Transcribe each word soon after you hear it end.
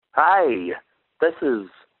Hi, this is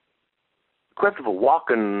Christopher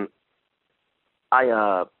Walken.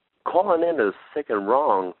 Calling in is Sick and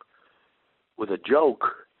Wrong with a joke.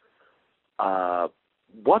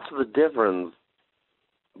 What's the difference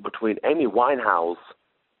between Amy Winehouse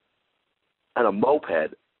and a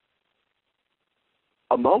moped?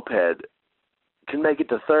 A moped can make it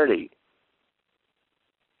to 30.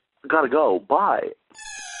 Gotta go. Bye.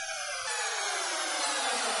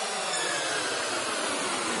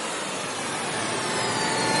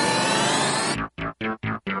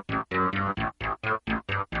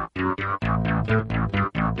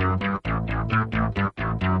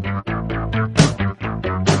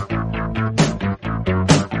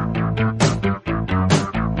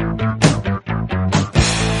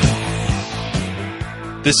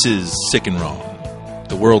 This is Sick and Wrong,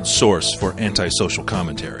 the world's source for antisocial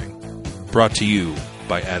commentary. Brought to you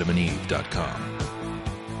by adamandeve.com.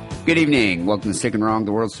 Good evening. Welcome to Sick and Wrong,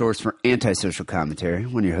 the world's source for antisocial commentary.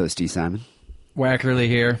 I'm your host, E. Simon. Wackerly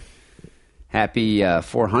here. Happy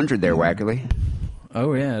 400 there, Wackerly.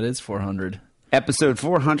 Oh, yeah, it is 400. Episode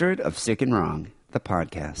 400 of Sick and Wrong, the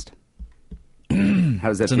podcast. How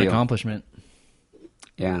does that It's feel? an accomplishment.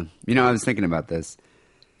 Yeah. You know, I was thinking about this.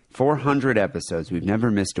 400 episodes. We've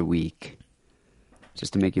never missed a week.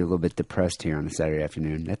 Just to make you a little bit depressed here on a Saturday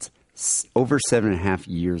afternoon. That's over 7.5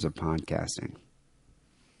 years of podcasting.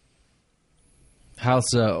 How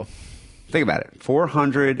so? Think about it.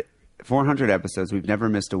 400 episodes. We've never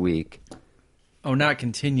missed a week. Oh, not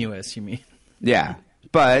continuous, you mean? Yeah.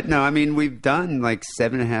 But, no, I mean, we've done like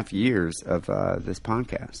 7.5 years of this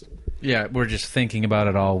podcast. Yeah, we're just thinking about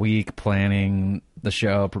it all week, planning the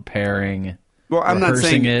show, preparing. Well, I'm not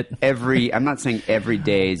saying it. I'm not saying every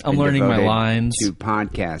day is I'm learning my lines to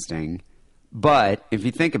podcasting, but if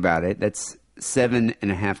you think about it, that's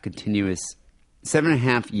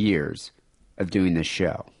 7.5 years of doing this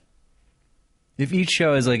show. If each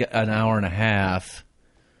show is like an hour and a half,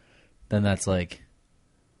 then that's like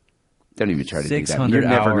Don't even try to do that. 600 You're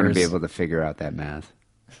never going to hours. be able to figure out that math.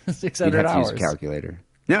 600 You'd have hours. to use a calculator.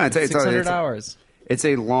 No, it's 600 hours. It's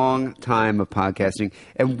a long time of podcasting.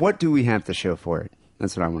 And what do we have to show for it?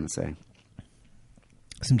 That's what I want to say.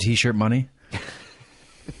 Some T-shirt money.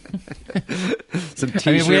 Some T-shirt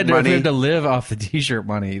I mean, if we had money. to live off the T-shirt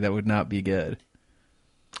money, that would not be good.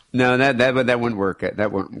 No, that wouldn't work.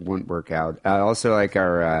 That wouldn't work out. Also, like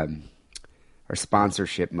our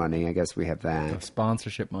sponsorship money. I guess we have that.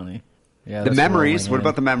 Sponsorship money. Yeah. The that's memories. rolling What in.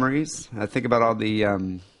 about the memories? I think about all the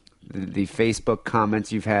Facebook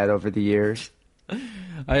comments you've had over the years.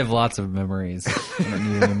 I have lots of memories. I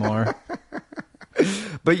don't need any more.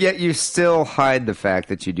 But yet you still hide the fact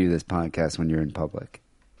that you do this podcast when you're in public.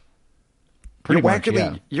 Pretty You're much,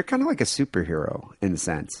 yeah. You're kind of like a superhero in the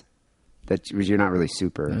sense that you're not really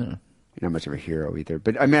super. Yeah. You're not much of a hero either.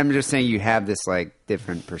 But I mean, I'm just saying you have this like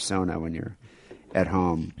different persona when you're at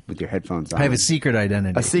home with your headphones on. I have a secret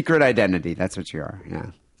identity. A secret identity. That's what you are.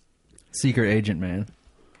 Yeah. Secret agent man.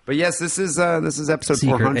 But yes, this is episode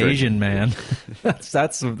Secret 400. Asian man. that's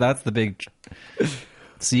the big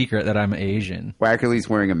secret, that I'm Asian. Wackerly's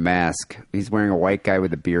wearing a mask. He's wearing a white guy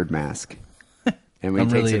with a beard mask. And when I'm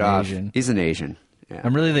he takes really it an off, Asian. he's an Asian. Yeah.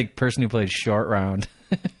 I'm really the person who played Short Round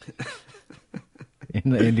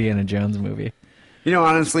in the Indiana Jones movie. You know,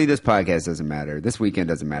 honestly, this podcast doesn't matter. This weekend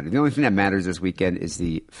doesn't matter. The only thing that matters this weekend is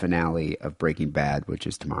the finale of Breaking Bad, which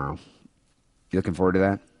is tomorrow. You looking forward to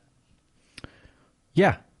that?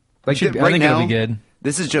 Yeah. Like I right think now, it'll be good.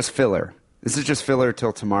 This is just filler. This is just filler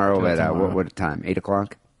till tomorrow Till at tomorrow. what time? 8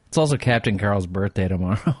 o'clock? It's also Captain Carl's birthday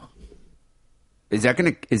tomorrow. Is that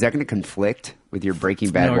gonna conflict with your Breaking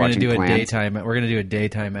Bad No, we're watching gonna do plans? We're gonna do a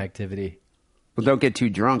daytime activity. Well, don't get too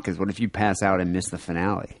drunk, because what if you pass out and miss the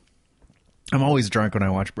finale? I'm always drunk when I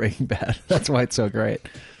watch Breaking Bad. That's why it's so great.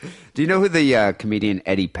 Do you know who the comedian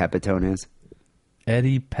Eddie Pepitone is?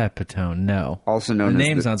 Eddie Pepitone. No. Also known the as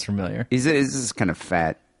name the- sounds familiar. He's this kind of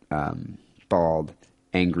fat, bald,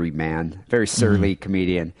 angry man. Very surly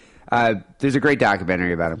comedian. There's a great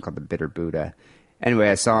documentary about him called The Bitter Buddha. Anyway,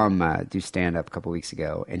 I saw him do stand-up a couple weeks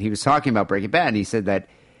ago, and he was talking about Breaking Bad, and he said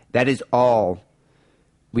that is all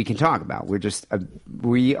we can talk about.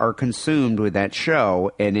 We are consumed with that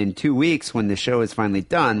show, and in 2 weeks, when the show is finally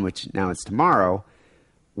done, which now it's tomorrow,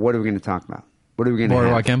 what are we going to talk about? What are we going to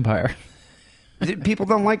Boardwalk Empire. People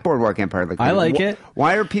don't like Boardwalk Empire. I like it.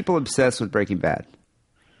 Why are people obsessed with Breaking Bad?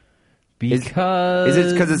 Because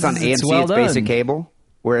Is it because it's on AMC? well It's basic done. cable,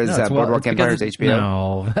 whereas No, it's well- Boardwalk it's because Empire is it's- HBO.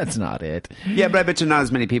 No, that's not it. Yeah, but I bet you not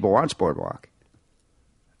as many people watch Boardwalk.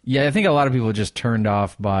 Yeah, I think a lot of people are just turned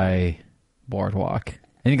off by Boardwalk.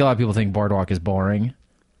 I think a lot of people think Boardwalk is boring.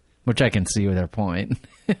 which I can see with their point.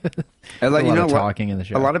 A lot of talking in the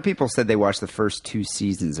show. A lot of people said they watched the first 2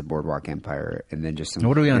 seasons of Boardwalk Empire and then just...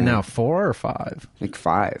 What are we on now, 4 or 5? I think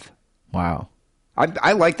 5. Wow.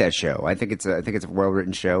 I like that show. I think it's a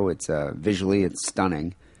well-written show. It's visually, it's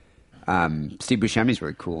stunning. Steve Buscemi's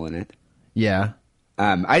really cool in it. Yeah.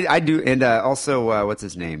 I do, and also, what's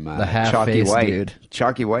his name? The half-faced Chalky White. dude.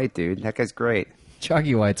 Chalky White, dude. That guy's great.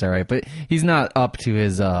 Chalky White's all right, but he's not up to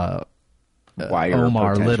his Wire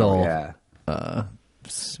Omar potential, Little yeah.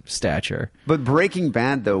 stature. But Breaking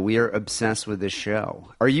Bad, though, we are obsessed with this show.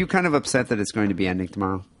 Are you kind of upset that it's going to be ending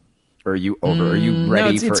tomorrow? Or are you over? Are you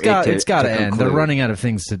ready for it to It's got to end. conclude? They're running out of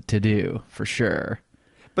things to do, for sure.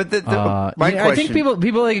 But my Yeah, question... I think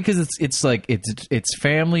people like it because it's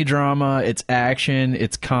family drama, it's action,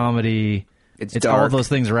 it's comedy, It's all dark. those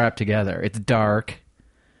things wrapped together. It's dark,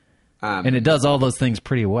 and it does all those things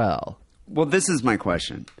pretty well. Well, this is my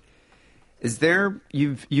question: Is there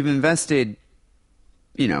you've invested,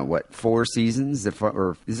 4 seasons,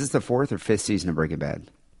 or is this the 4th or 5th season of Breaking Bad?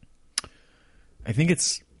 I think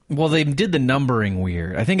it's they did the numbering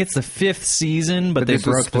weird. I think it's the 5th season, but they this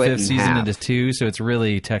was broke the split 5th in season half. into 2, so it's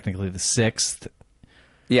really technically the 6th.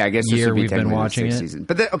 Yeah, I guess this year would be we've been technically the watching 6th it. season.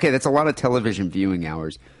 But that's a lot of television viewing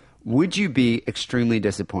hours. Would you be extremely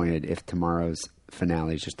disappointed if tomorrow's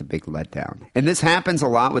finale is just a big letdown? And this happens a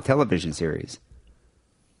lot with television series.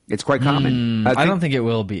 It's quite common. I don't think it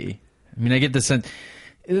will be. I mean, I get the sense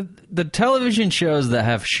the television shows that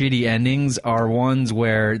have shitty endings are ones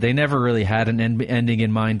where they never really had an ending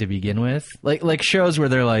in mind to begin with. Like shows where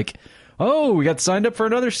they're like, oh, we got signed up for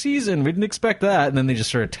another season. We didn't expect that. And then they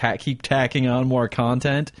just sort of keep tacking on more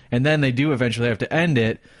content. And then they do eventually have to end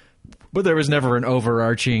it. But there was never an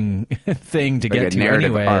overarching thing to get a to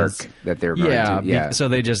narrative anyways. arc that they're going to. Yeah. So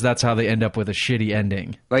that's how they end up with a shitty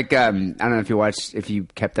ending. Like, I don't know if you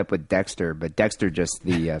kept up with Dexter, but Dexter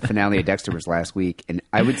the finale of Dexter was last week. And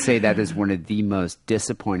I would say that is one of the most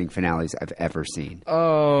disappointing finales I've ever seen.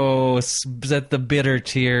 Oh, that the bitter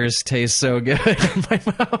tears taste so good in my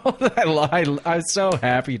mouth. I'm so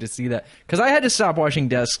happy to see that. Because I had to stop watching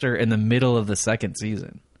Dexter in the middle of the 2nd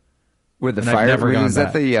season. With the And I've never gone is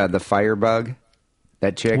that back. the firebug?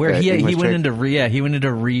 That chick? Where that he English went chick? into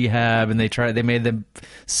rehab, and they made the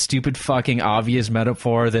stupid fucking obvious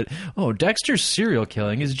metaphor that Dexter's serial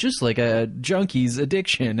killing is just like a junkie's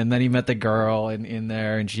addiction, and then he met the girl in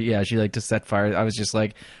there, and she liked to set fire. I was just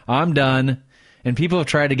like, I'm done. And people have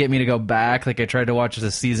tried to get me to go back. Like I tried to watch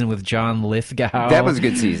the season with John Lithgow. That was a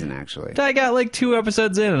good season, actually. I got like 2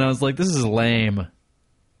 episodes in, and I was like, this is lame.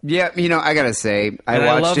 Yeah, I gotta say,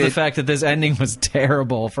 I love the fact that this ending was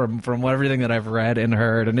terrible from everything that I've read and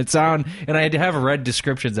heard, and I have read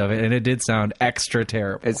descriptions of it, and it did sound extra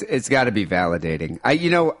terrible. It's got to be validating.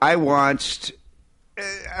 I watched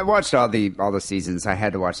all the seasons. I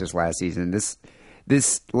had to watch this last season.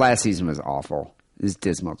 This last season was awful. It was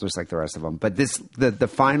dismal, just like the rest of them. But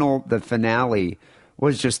the finale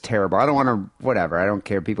was just terrible. I don't want to, whatever. I don't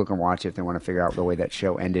care. People can watch it if they want to figure out the way that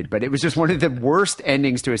show ended. But it was just one of the worst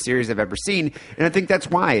endings to a series I've ever seen. And I think that's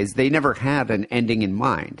why, is they never had an ending in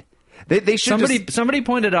mind. They should Somebody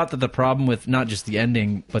pointed out that the problem with not just the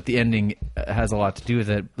ending, but the ending has a lot to do with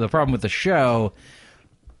it. The problem with the show,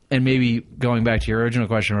 and maybe going back to your original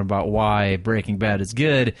question about why Breaking Bad is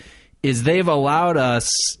good, is they've allowed us...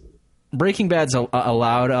 Breaking Bad's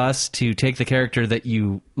allowed us to take the character that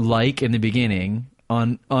you like in the beginning...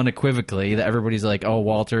 unequivocally, that everybody's like, oh,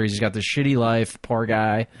 Walter, he's got this shitty life, poor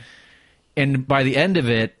guy. And by the end of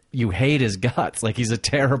it, you hate his guts. Like, he's a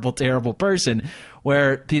terrible, terrible person.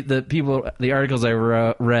 Where the articles I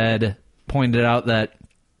read pointed out that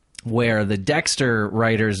where the Dexter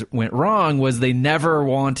writers went wrong was they never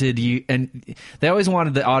wanted you, and they always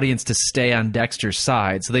wanted the audience to stay on Dexter's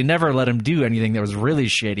side. So they never let him do anything that was really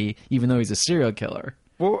shitty, even though he's a serial killer.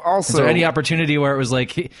 Well, also, is there any opportunity where it was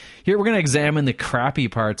like, here, we're going to examine the crappy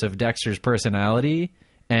parts of Dexter's personality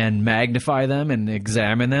and magnify them and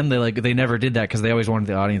examine them? They never did that because they always wanted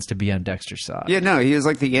the audience to be on Dexter's side. Yeah, no, he was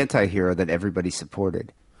like the anti-hero that everybody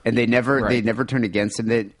supported, and they never turned against him.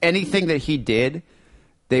 That anything that he did,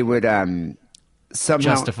 they would somehow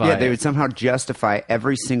justify. Yeah, they would somehow justify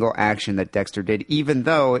every single action that Dexter did, even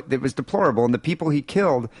though it was deplorable. And the people he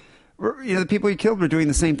killed, were doing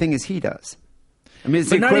the same thing as he does. I mean,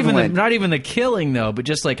 it's equivalent. Not even the killing, though, but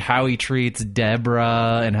just like how he treats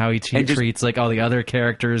Deborah and how he treats like all the other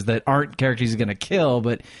characters that aren't characters he's going to kill,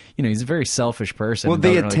 but he's a very selfish person. Well,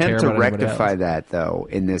 they attempt to rectify that though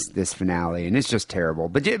in this finale, and it's just terrible.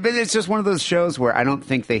 But it's just one of those shows where I don't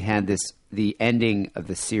think they had the ending of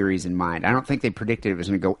the series in mind. I don't think they predicted it was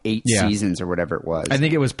going to go 8 seasons or whatever it was. I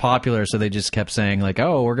think it was popular, so they just kept saying like,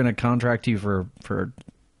 "Oh, we're going to contract you for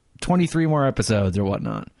 23 more episodes or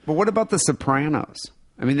whatnot. But what about The Sopranos?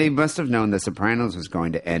 I mean, they must have known The Sopranos was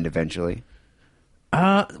going to end eventually.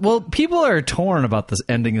 Well, people are torn about this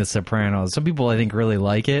ending of The Sopranos. Some people, I think, really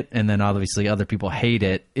like it, and then obviously other people hate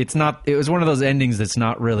it. It was one of those endings that's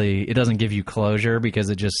not really, it doesn't give you closure because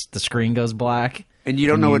the screen goes black. And you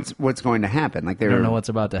don't know what's going to happen. Like, you don't know what's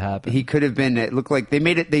about to happen. He could have been, it looked like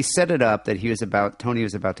they set it up that Tony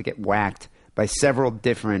was about to get whacked by several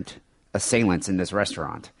different assailants in this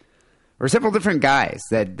restaurant. Or several different guys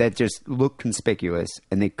that just look conspicuous,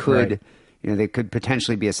 and they could... Right. They could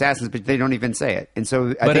potentially be assassins, but they don't even say it. And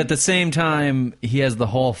so, but at the same time, he has the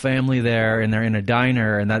whole family there, and they're in a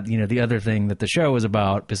diner. And that, the other thing that the show was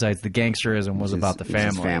about, besides the gangsterism, was about the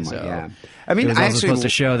family. So yeah. I mean, it was also supposed to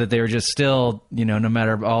show that they were just still, no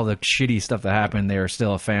matter all the shitty stuff that happened, they were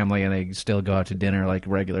still a family, and they still go out to dinner like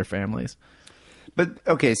regular families. But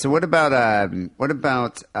okay, so what about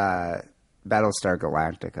Battlestar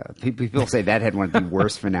Galactica? People say that had one of the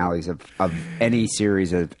worst finales of any series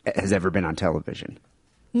that has ever been on television.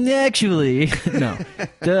 Actually, no.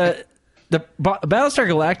 The Battlestar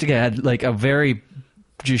Galactica had like a very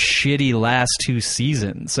just shitty last 2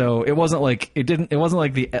 seasons. So it wasn't like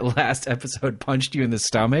the last episode punched you in the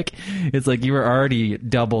stomach. It's like you were already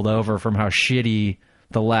doubled over from how shitty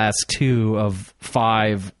the last 2 of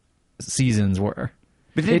 5 seasons were.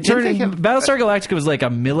 But Battlestar Galactica was like a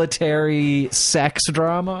military sex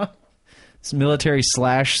drama. It's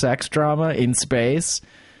military/sex drama in space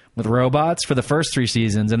with robots for the first 3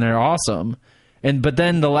 seasons, and they're awesome. But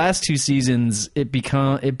then the last 2 seasons, it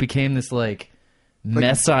became this like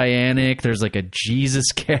messianic. There's like a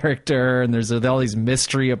Jesus character, and there's all these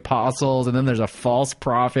mystery apostles, and then there's a false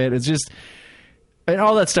prophet. It's just. And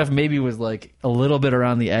all that stuff maybe was like a little bit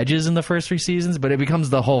around the edges in the first 3 seasons, but it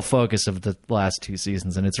becomes the whole focus of the last 2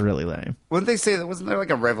 seasons, and it's really lame. Wouldn't they say that? Wasn't there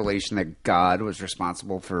like a revelation that God was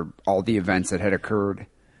responsible for all the events that had occurred?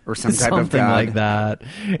 Or some type of God? Something like that.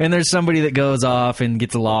 And there's somebody that goes off and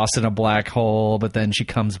gets lost in a black hole, but then she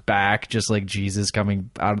comes back just like Jesus coming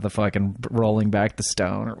out of the fucking rolling back the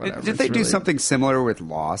stone or whatever. Did they do something similar with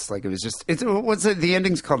Lost? Like it was just the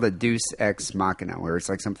ending's called the Deus Ex Machina, where it's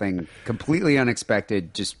like something completely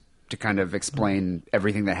unexpected just to kind of explain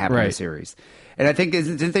everything that happened in the series. And I think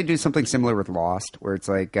didn't they do something similar with Lost, where it's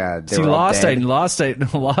like Lost?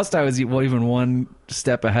 I was even one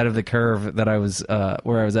step ahead of the curve that I was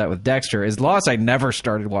where I was at with Dexter. Is Lost? I never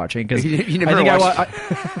started watching because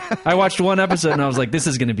I watched one episode and I was like, this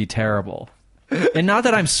is going to be terrible. And not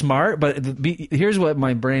that I'm smart, but here's what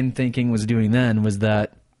my brain thinking was doing then was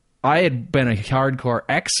that I had been a hardcore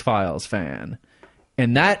X-Files fan,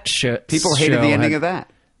 and that people hated the ending of that.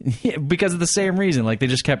 Yeah, because of the same reason. Like, they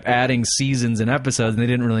just kept adding seasons and episodes, and they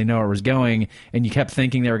didn't really know where it was going, and you kept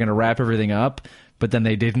thinking they were going to wrap everything up, but then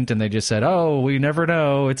they didn't, and they just said, oh, we never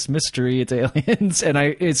know, it's mystery, it's aliens. And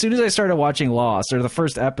as soon as I started watching Lost, or the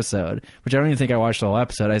first episode, which I don't even think I watched the whole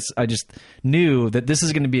episode, I just knew that this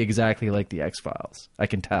is going to be exactly like the X-Files. I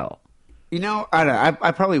can tell. I don't know.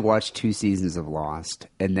 I probably watched 2 seasons of Lost,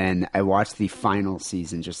 and then I watched the final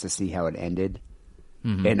season just to see how it ended,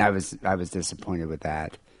 and I was disappointed with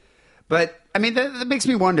that. But I mean, that makes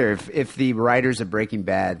me wonder if the writers of Breaking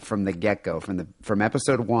Bad from the get-go, from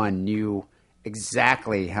episode 1, knew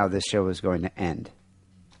exactly how this show was going to end.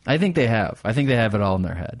 I think they have. I think they have it all in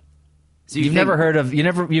their head. So you've never heard of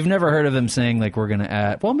them saying like we're going to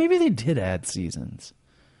add. Well, maybe they did add seasons.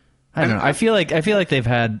 I don't know. I feel like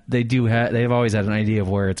they've always had an idea of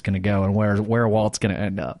where it's going to go and where Walt's going to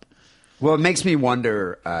end up. Well, it makes me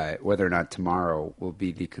wonder whether or not tomorrow will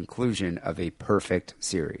be the conclusion of a perfect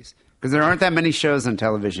series. Because there aren't that many shows on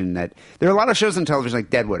television there are a lot of shows on television like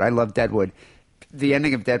Deadwood. I love Deadwood. The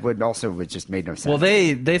ending of Deadwood also just made no sense. Well,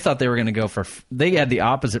 they thought they were going to go they had the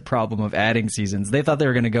opposite problem of adding seasons. They thought they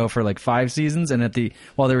were going to go for like 5 seasons, and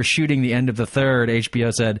while they were shooting the end of the 3rd,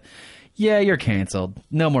 HBO said, yeah, you're canceled.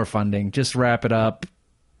 No more funding. Just wrap it up.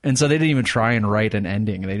 And so they didn't even try and write an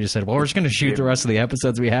ending. They just said, well, we're just going to shoot the rest of the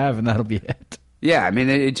episodes we have, and that'll be it. Yeah, I mean,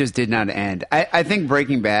 it just did not end. I think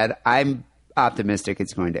Breaking Bad, I'm optimistic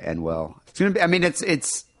it's going to end well. It's going to be. I mean, it's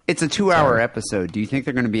a 2-hour episode. Do you think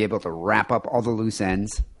they're going to be able to wrap up all the loose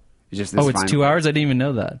ends? It's 2 hours? I didn't even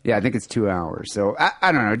know that. Yeah, I think it's 2 hours. So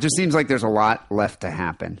I don't know. It just seems like there's a lot left to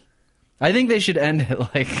happen. I think they should end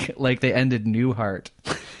it like they ended Newhart,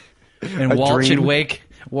 and Walt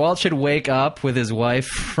should wake up with his wife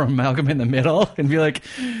from Malcolm in the Middle and be like,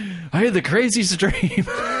 I had the craziest dream.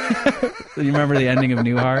 You remember the ending of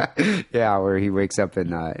Newhart? Yeah, where he wakes up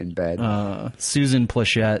in bed. Susan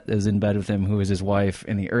Plachette is in bed with him, who is his wife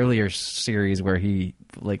in the earlier series where he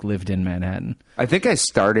lived in Manhattan. I think I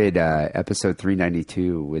started episode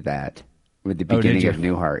 392 with that. with the Oh, did beginning you? of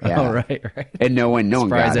Newhart. Yeah. Oh, right. And no one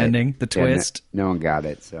Surprise got ending, it. the Yeah, twist. no one got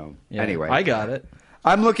it. So Yeah. anyway, I got it.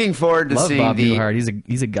 I'm looking forward to Love seeing Bob the. Newhart.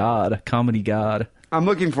 He's a god, a comedy god. I'm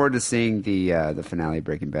looking forward to seeing the finale of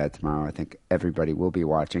Breaking Bad tomorrow. I think everybody will be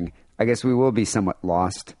watching. I guess we will be somewhat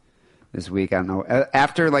lost this week. I don't know.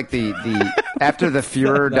 After like the after the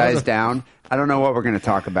furor dies down, I don't know what we're going to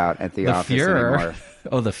talk about at the office Fuhrer. anymore.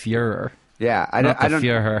 Oh, the Fuhrer. Yeah, I Not don't. the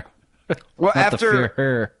Fuhrer. Well, Not after the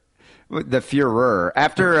Fuhrer. the furor,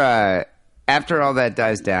 after all that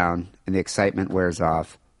dies down and the excitement wears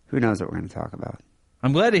off, who knows what we're going to talk about?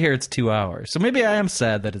 I'm glad to hear it's 2 hours. So maybe I am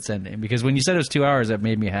sad that it's ending, because when you said it was 2 hours, that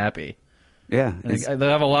made me happy. Yeah, They'll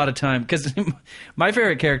have a lot of time, because my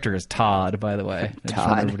favorite character is Todd, by the way.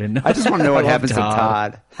 Todd. I just want to know what I love happens to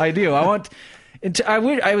Todd. I do.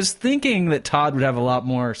 I was thinking that Todd would have a lot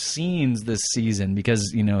more scenes this season,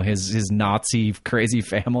 because his Nazi crazy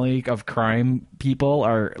family of crime people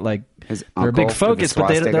are like His they're a big uncle with the focus, but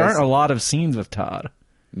there swastikas. aren't a lot of scenes with Todd.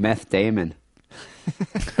 Meth Damon.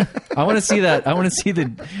 I want to see that. I want to see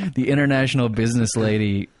the international business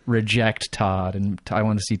lady reject Todd, and I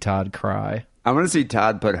want to see Todd cry. I want to see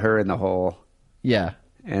Todd put her in the hole, Yeah,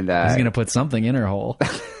 and he's gonna put something in her hole.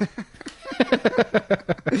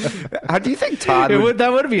 how do you think Todd would?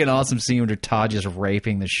 That would be an awesome scene where Todd just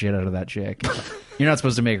raping the shit out of that chick. You're not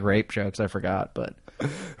supposed to make rape jokes. I forgot, but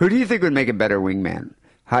Who do you think would make a better wingman,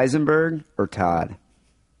 Heisenberg or Todd?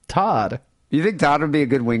 Todd. You think Todd would be a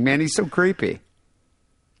good wingman? He's so creepy.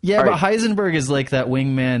 Yeah, All but right. Heisenberg is like that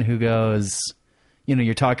wingman who goes,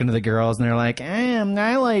 you're talking to the girls and they're like, I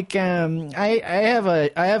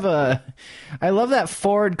love that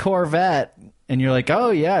Ford Corvette. And you're like,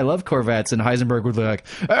 oh yeah, I love Corvettes. And Heisenberg would be like,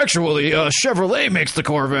 actually, Chevrolet makes the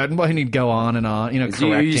Corvette. And he'd go on and on, correcting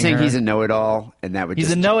You think her. he's a know-it-all, and that would He's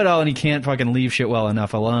just, a know-it-all, and he can't fucking leave shit well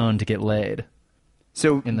enough alone to get laid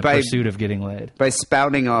so in the by pursuit of getting laid. by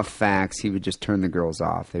spouting off facts, he would just turn the girls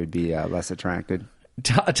off. They would be less attracted.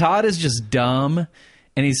 Todd is just dumb,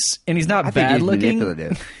 and he's not I think bad he's looking.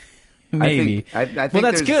 manipulative. Maybe. I think well,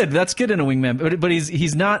 that's there's- good. That's good in a wingman. But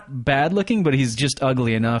he's not bad looking, but he's just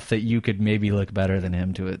ugly enough that you could maybe look better than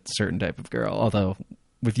him to a certain type of girl. Although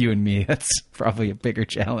with you and me, that's probably a bigger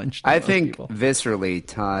challenge. than I most think people. viscerally,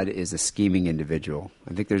 Todd is a scheming individual.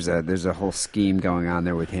 I think there's a whole scheme going on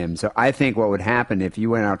there with him. So I think what would happen if you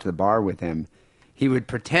went out to the bar with him, he would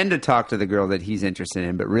pretend to talk to the girl that he's interested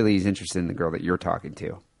in, but really he's interested in the girl that you're talking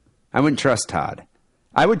to. I wouldn't trust Todd.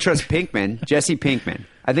 I would trust Pinkman, Jesse Pinkman.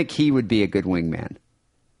 I think he would be a good wingman.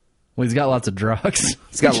 Well, he's got lots of drugs.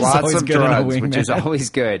 He's got which is lots always of good in a drugs, which is wingman. always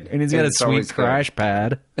good. And he's got a It's sweet always good. crash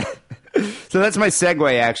pad. So that's my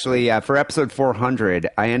segue, actually. For episode 400,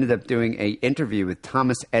 I ended up doing an interview with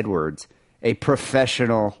Thomas Edwards, a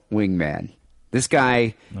professional wingman. This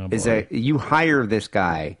guy you hire this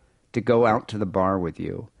guy to go out to the bar with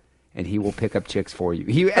you, and he will pick up chicks for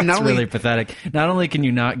you. That's really pathetic. Not only can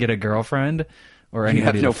you not get a girlfriend or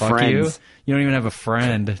anybody have no to fuck friends. you don't even have a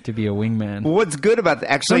friend to be a wingman. What's good about Some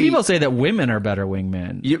actually? people say that women are better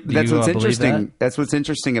wingmen. That's Do you what's believe interesting. that? That's what's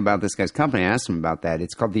interesting about this guy's company. I asked him about that.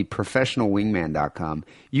 It's called the professionalwingman.com.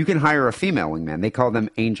 You can hire a female wingman. They call them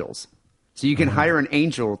angels. So you can hire an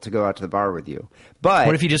angel to go out to the bar with you. But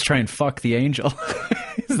What if you just try and fuck the angel?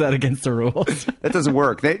 Is that against the rules? that doesn't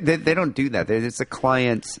work. They don't do that. It's a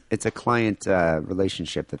client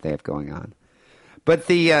relationship that they have going on. But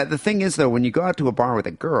the thing is, though, when you go out to a bar with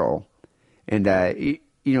a girl, and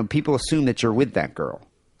people assume that you're with that girl,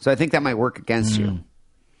 so I think that might work against you.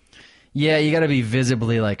 Yeah, you got to be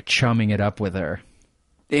visibly like chumming it up with her.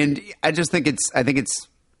 And I think it's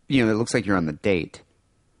it looks like you're on the date.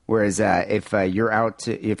 Whereas if you're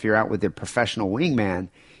out with a professional wingman,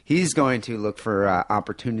 he's going to look for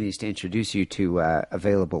opportunities to introduce you to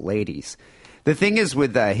available ladies. The thing is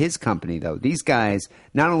with his company, though, these guys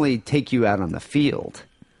not only take you out on the field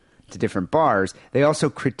to different bars, they also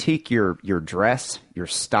critique your dress, your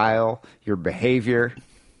style, your behavior.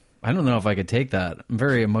 I don't know if I could take that. I'm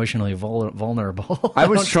very emotionally vulnerable. I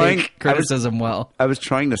was don't trying- take criticism well. I was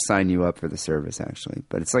trying to sign you up for the service, actually,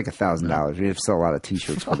 but it's like $1,000. We have to sell a lot of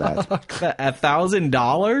T-shirts for that. $1,000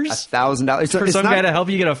 $1,000 for some guy to help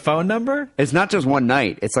you get a phone number? It's not just one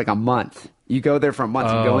night. It's like a month. You go there for a month.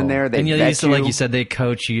 You go in there. They and vet used to, like you said, they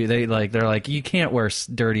coach you. They're like, you can't wear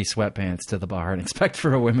dirty sweatpants to the bar and expect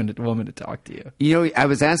for a woman to talk to you. You know, I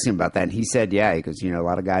was asking about that, and he said, yeah, because a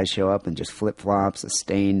lot of guys show up in just flip flops, a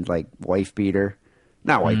stained like wife beater,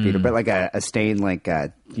 not wife beater, but like a stained like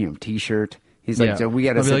T-shirt. He's like, so we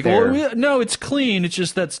got to I'll be sit like, there. no, it's clean. It's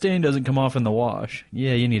just that stain doesn't come off in the wash.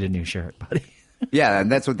 Yeah, you need a new shirt, buddy. Yeah,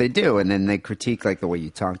 and that's what they do, and then they critique like the way you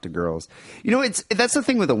talk to girls. You know, that's the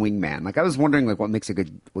thing with a wingman. Like I was wondering, like what makes a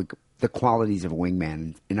good, like the qualities of a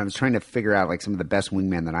wingman, and I was trying to figure out like some of the best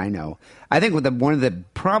wingmen that I know. I think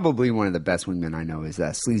probably one of the best wingmen I know is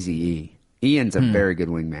Sleazy E. Ian's a very good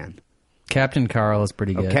wingman. Captain Carl is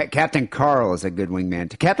pretty good. Captain Carl is a good wingman.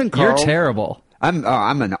 To Captain Carl, you're terrible. I'm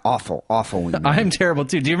an awful wingman. I'm terrible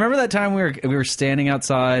too. Do you remember that time we were standing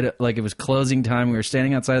outside, like it was closing time? We were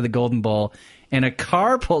standing outside of the Golden Bowl, and a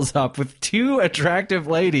car pulls up with two attractive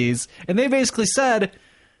ladies, and they basically said,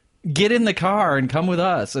 "Get in the car and come with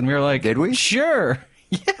us." And we were like, "Did we? Sure,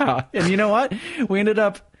 yeah." And you know what? We ended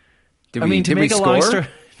up. To make a long story.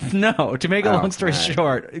 No, to make a long story right.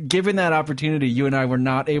 short, given that opportunity, you and I were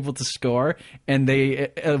not able to score, and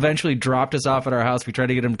they eventually dropped us off at our house. We tried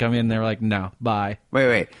to get them to come in, and they were like, "No, bye."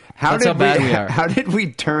 Wait. How That's how bad we are. How did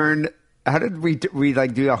we turn? How did we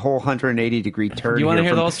like do a whole 180-degree turn? You want to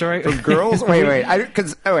hear from, the whole story? From girls?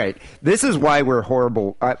 Wait. This is why we're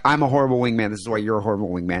horrible. I'm a horrible wingman. This is why you're a horrible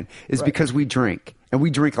wingman. Is because we drink. And we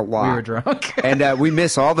drink a lot. We were drunk. And we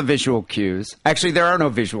miss all the visual cues. Actually, there are no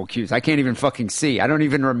visual cues. I can't even fucking see. I don't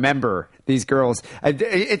even remember these girls.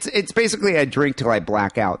 It's basically I drink till I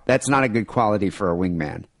black out. That's not a good quality for a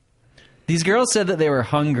wingman. These girls said that they were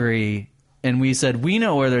hungry, and we said, we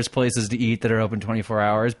know where there's places to eat that are open 24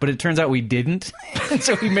 hours, but it turns out we didn't. And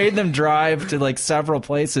so we made them drive to like several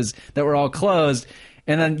places that were all closed.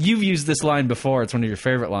 And then you've used this line before. It's one of your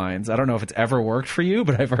favorite lines. I don't know if it's ever worked for you,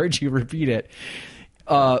 but I've heard you repeat it.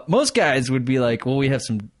 Most guys would be like, well, we have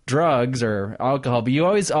some drugs or alcohol, but you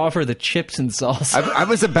always offer the chips and salsa. I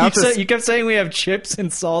was about you kept saying we have chips and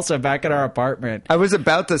salsa back at our apartment. I was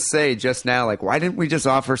about to say just now, like, why didn't we just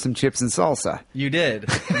offer some chips and salsa? You did.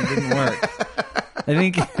 It didn't work. I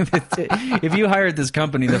think if you hired this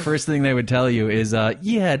company, the first thing they would tell you is,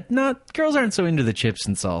 girls aren't so into the chips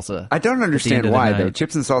and salsa. I don't understand why, though.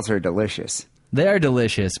 Chips and salsa are delicious. They are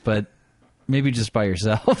delicious, but maybe just by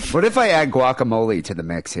yourself. What if I add guacamole to the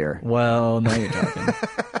mix here? Well, now you're talking.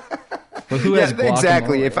 But who has guacamole?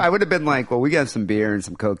 Exactly. If I would have been like, well, we got some beer and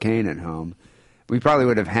some cocaine at home, we probably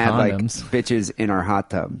would have had condoms. Like bitches in our hot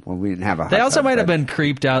tub. Well, we didn't have a hot tub. They also might have been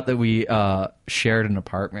creeped out that we shared an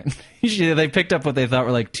apartment. They picked up what they thought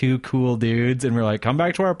were like two cool dudes, and we're like, come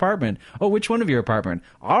back to our apartment. Oh, which one of your apartment?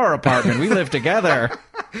 Our apartment. We live together.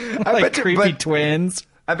 Like creepy twins.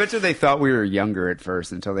 I bet you they thought we were younger at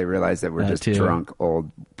first until they realized that we're just drunk,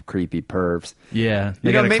 old, creepy pervs. Yeah.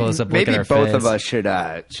 They got a close-up look at our both face. of us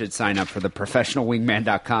should sign up for the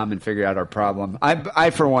professionalwingman.com and figure out our problem.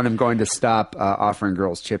 I for one, am going to stop offering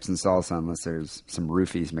girls chips and salsa unless there's some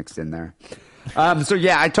roofies mixed in there.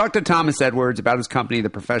 I talked to Thomas Edwards about his company, The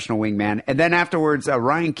Professional Wingman. And then afterwards,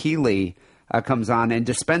 Ryan Keeley comes on and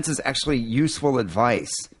dispenses actually useful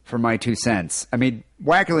advice for My 2 Cents. I mean,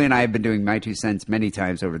 Wackerly and I have been doing My 2 Cents many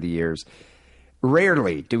times over the years.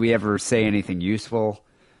 Rarely do we ever say anything useful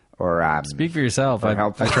or speak for yourself. I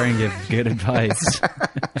try and give good advice.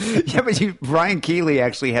 Yeah, but Ryan Keeley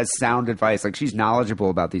actually has sound advice. Like, she's knowledgeable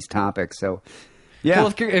about these topics. So, yeah.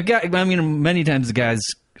 Well, many times the guys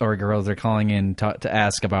or girls are calling in to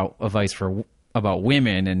ask about advice about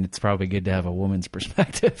women, and it's probably good to have a woman's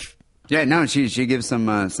perspective. Yeah, no, she gives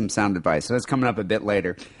some sound advice. So that's coming up a bit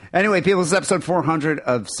later. Anyway, people, this is episode 400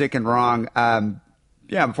 of Sick and Wrong.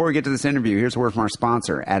 Before we get to this interview, here's a word from our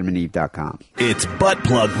sponsor, AdamandEve.com. It's Butt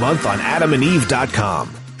Plug Month on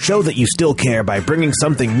AdamandEve.com. Show that you still care by bringing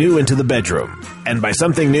something new into the bedroom. And by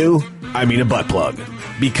something new, I mean a butt plug.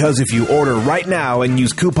 Because if you order right now and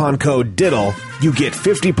use coupon code DIDDLE, you get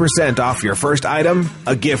 50% off your first item,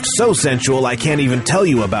 a gift so sensual I can't even tell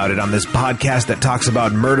you about it on this podcast that talks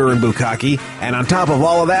about murder and bukkake, and on top of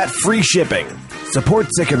all of that, free shipping. Support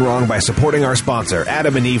Sick and Wrong by supporting our sponsor,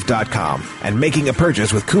 AdamandEve.com, and making a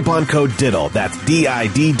purchase with coupon code DIDDLE. That's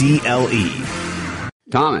DIDDLE.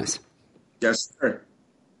 Thomas. Yes, sir.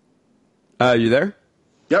 You there?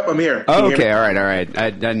 Yep, I'm here. Oh, okay, all right. I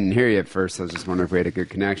didn't hear you at first. I was just wondering if we had a good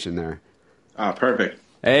connection there. Perfect.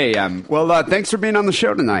 Hey, thanks for being on the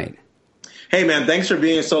show tonight. Hey, man, thanks for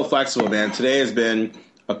being so flexible, man. Today has been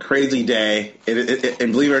a crazy day,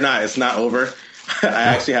 and believe it or not, it's not over. I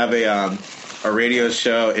actually have a radio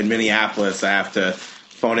show in Minneapolis I have to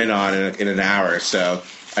phone in on in an hour, so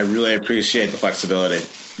I really appreciate the flexibility.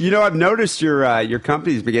 You know, I've noticed your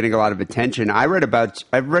company's been getting a lot of attention. I've read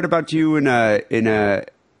about you on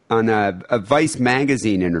a Vice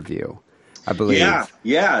magazine interview, I believe.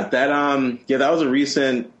 Yeah, that was a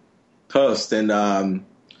recent post and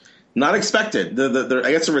not expected.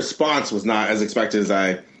 I guess the response was not as expected as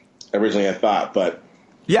I originally had thought, but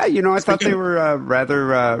yeah, I thought they were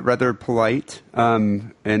rather polite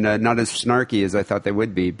and not as snarky as I thought they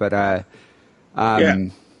would be, but. Yeah.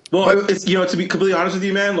 Well, it's, to be completely honest with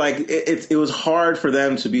you, man, like it was hard for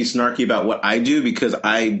them to be snarky about what I do because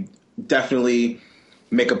I definitely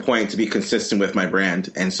make a point to be consistent with my brand.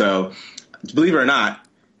 And so, believe it or not,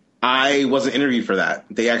 I wasn't interviewed for that.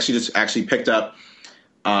 They actually picked up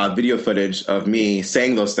video footage of me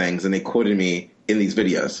saying those things, and they quoted me in these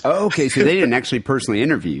videos. Oh, okay, so they didn't actually personally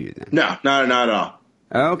interview you then? No, not at all.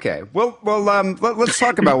 Okay. Well, let's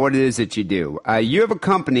talk about what it is that you do. You have a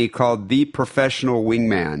company called The Professional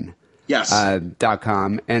Wingman. Yes.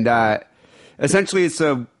 .com, and essentially it's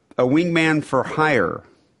a wingman for hire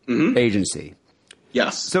agency.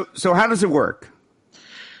 Yes. So how does it work?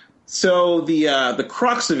 So the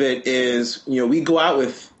crux of it is, we go out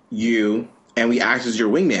with you and we act as your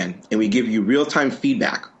wingman, and we give you real-time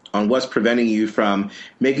feedback on what's preventing you from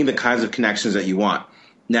making the kinds of connections that you want.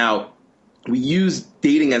 Now, we use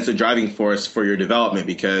dating as the driving force for your development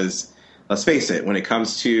because, let's face it, when it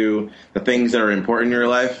comes to the things that are important in your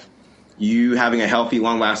life, you having a healthy,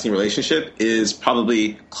 long-lasting relationship is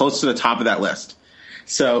probably close to the top of that list.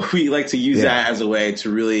 So we like to use that as a way to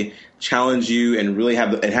really challenge you and really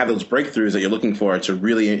have those breakthroughs that you're looking for to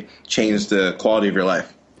really change the quality of your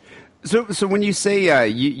life. So when you say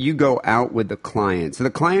you go out with the client, so the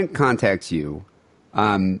client contacts you,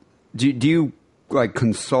 do you like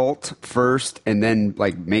consult first and then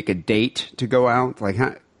like make a date to go out? Like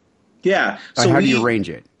how? Yeah. So how do you arrange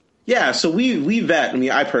it? Yeah, so we vet. I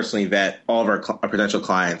mean, I personally vet all of our potential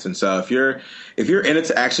clients, and so if you're in it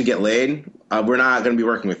to actually get laid, we're not going to be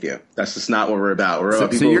working with you. That's just not what we're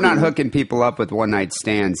about. So you're not hooking people up with one night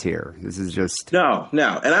stands here. This is just no.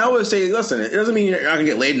 And I always say, listen, it doesn't mean you're not going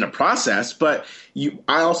to get laid in the process, but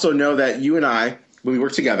I also know that you and I, when we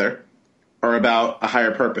work together, are about a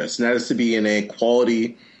higher purpose, and that is to be in a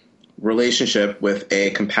quality relationship with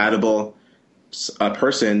a compatible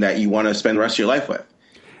person that you want to spend the rest of your life with.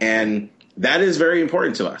 And that is very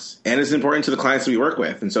important to us, and it's important to the clients that we work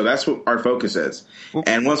with. And so that's what our focus is.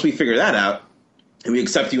 And once we figure that out and we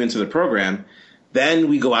accept you into the program, then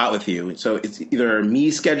we go out with you. So it's either me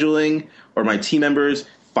scheduling or my team members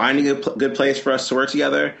finding a good place for us to work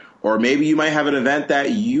together, or maybe you might have an event that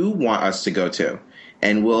you want us to go to,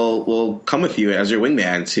 and we'll come with you as your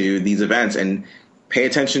wingman to these events and pay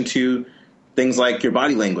attention to things like your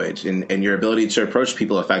body language and your ability to approach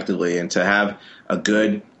people effectively and to have a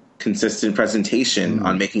good, consistent presentation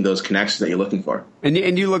on making those connections that you're looking for. And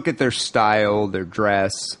you look at their style, their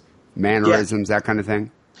dress, mannerisms, that kind of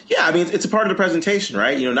thing? Yeah, I mean, it's a part of the presentation,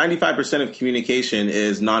 right? 95% of communication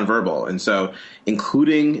is nonverbal. And so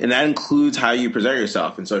that includes how you present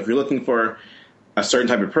yourself. And so if you're looking for a certain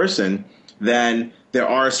type of person, then there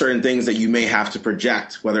are certain things that you may have to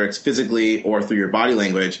project, whether it's physically or through your body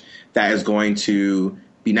language, that is going to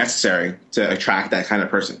be necessary to attract that kind of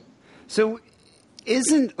person. So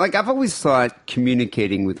I've always thought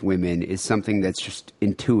communicating with women is something that's just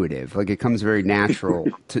intuitive. Like it comes very natural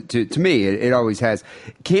to me. It always has.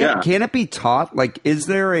 Can it be taught? Like, is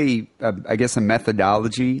there a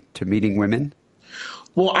methodology to meeting women?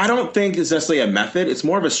 Well, I don't think it's necessarily a method. It's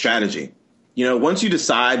more of a strategy. Once you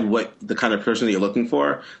decide what the kind of person that you're looking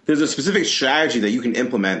for, there's a specific strategy that you can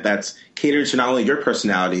implement that's catered to not only your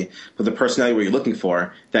personality, but the personality what you're looking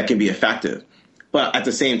for that can be effective. But at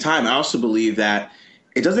the same time, I also believe that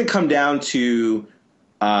it doesn't come down to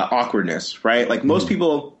awkwardness, right? Like most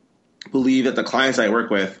people believe that the clients I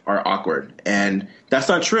work with are awkward, and that's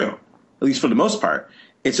not true, at least for the most part.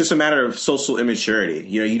 It's just a matter of social immaturity.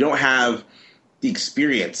 You don't have the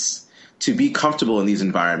experience to be comfortable in these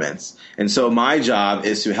environments. And so my job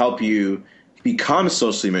is to help you become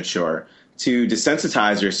socially mature, to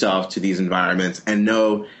desensitize yourself to these environments and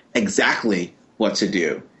know exactly what to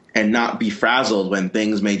do and not be frazzled when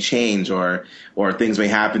things may change or things may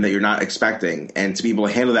happen that you're not expecting, and to be able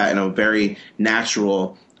to handle that in a very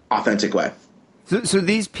natural, authentic way. So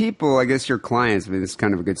these people, I guess your clients, I mean, this is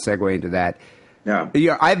kind of a good segue into that.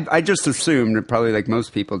 Yeah. I just assumed, probably like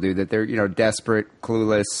most people do, that they're desperate,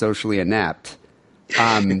 clueless, socially inept.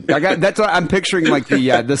 That's what I'm picturing, like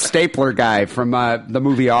the stapler guy from the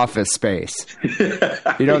movie Office Space. You know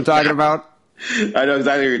what I'm talking about? I know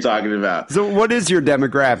exactly what you're talking about. So, what is your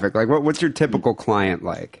demographic? Like, what's your typical client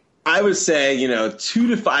like? I would say 2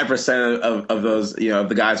 to 5% of those of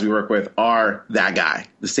the guys we work with are that guy,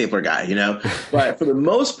 the stapler guy. But for the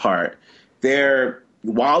most part, they're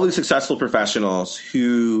wildly successful professionals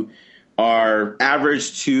who are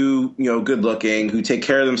average to good looking, who take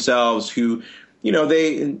care of themselves, who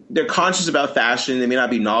they're conscious about fashion. They may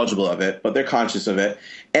not be knowledgeable of it, but they're conscious of it,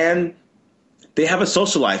 and they have a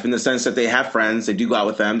social life in the sense that they have friends. They do go out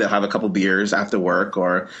with them. They'll have a couple beers after work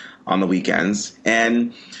or on the weekends.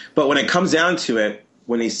 But when it comes down to it,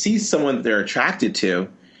 when they see someone that they're attracted to,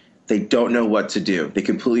 they don't know what to do. They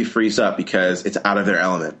completely freeze up because it's out of their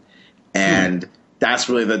element. And that's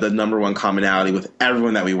really the number one commonality with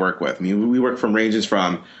everyone that we work with. I mean, we work from ranges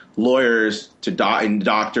from lawyers to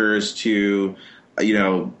doctors to,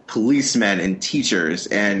 policemen and teachers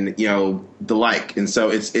and, the like. And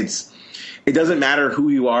so it doesn't matter who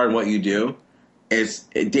you are and what you do.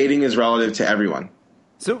 Dating is relative to everyone.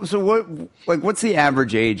 So what's the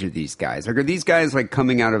average age of these guys? Like, are these guys like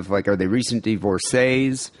coming out of are they recent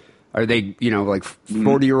divorcees? Are they,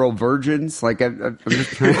 40-year-old virgins? Like, I'm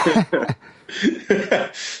just trying.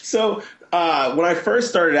 So when I first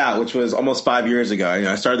started out, which was almost 5 years ago,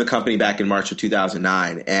 I started the company back in March of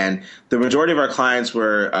 2009, and the majority of our clients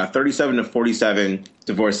were 37 to 47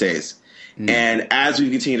 divorcees. And as we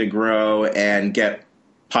continue to grow and get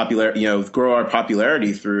popular, grow our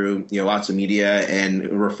popularity through, lots of media and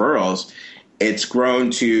referrals, it's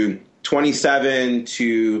grown to 27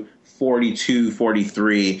 to 42,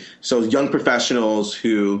 43. So young professionals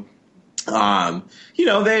who, they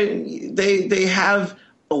have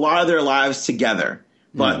a lot of their lives together,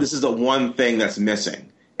 but this is the one thing that's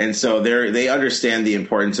missing. And so they understand the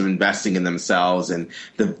importance of investing in themselves and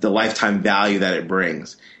the lifetime value that it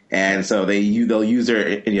brings. And so they'll use their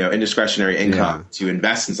indiscretionary income to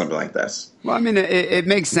invest in something like this. Well, I mean, it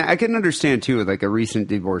makes sense. I can understand too, with like a recent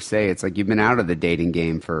divorcee. It's like you've been out of the dating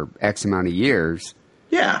game for X amount of years.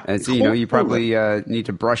 Yeah, and so you probably need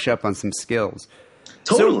to brush up on some skills.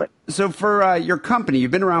 Totally. So for your company,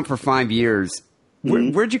 you've been around for 5 years.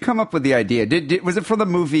 Where'd you come up with the idea? Was it for the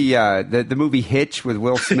movie the movie Hitch with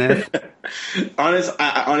Will Smith?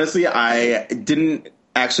 Honestly, I didn't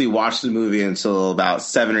actually watch the movie until about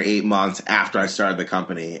 7 or 8 months after I started the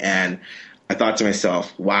company. And I thought to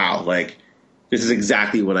myself, wow, like, this is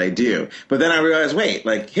exactly what I do. But then I realized, wait,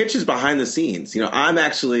 like, Hitch is behind the scenes. I'm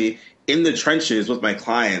actually in the trenches with my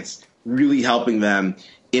clients, really helping them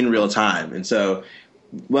in real time. And so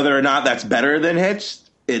whether or not that's better than Hitch,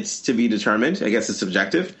 it's to be determined. I guess it's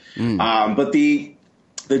subjective. But the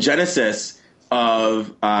genesis of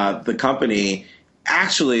the company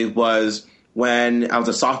actually was when I was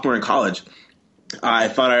a sophomore in college. I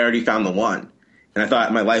thought I already found the one. And I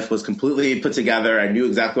thought my life was completely put together. I knew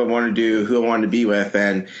exactly what I wanted to do, who I wanted to be with.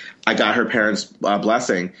 And I got her parents'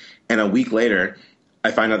 blessing. And a week later,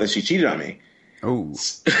 I find out that she cheated on me. Oh.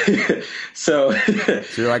 So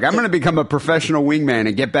you're like, I'm going to become a professional wingman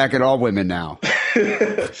and get back at all women now.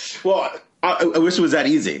 Well, I wish it was that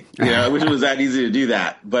easy. I wish it was that easy to do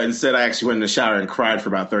that. But instead, I actually went in the shower and cried for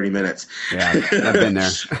about 30 minutes. Yeah, I've been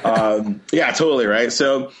there. Yeah, totally, right?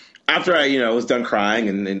 So after I, was done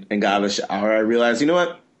crying and got out of the shower, I realized, you know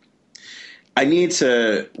what? I need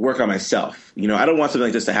to work on myself. I don't want something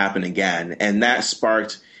like this to happen again. And that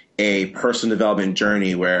sparked a personal development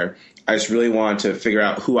journey where I just really wanted to figure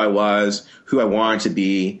out who I was, who I wanted to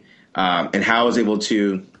be, and how I was able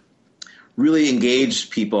to really engage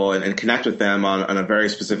people and connect with them on a very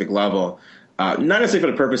specific level. Not necessarily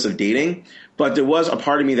for the purpose of dating, but there was a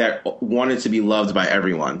part of me that wanted to be loved by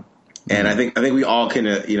everyone. And I think we all can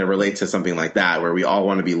relate to something like that, where we all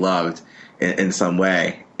want to be loved in some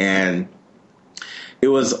way. And it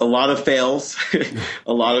was a lot of fails,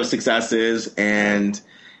 a lot of successes, and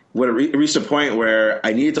when it reached a point where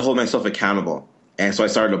I needed to hold myself accountable. And so I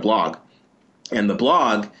started a blog. And the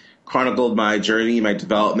blog chronicled my journey, my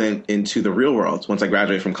development into the real world once I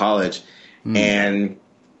graduated from college, and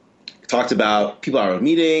talked about people I was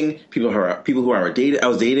meeting, people who I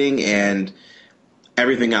was dating, and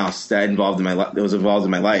everything else that was involved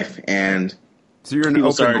in my life. And so you're an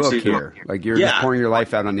open book here, like you're just pouring your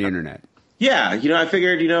life out on the internet. Yeah, I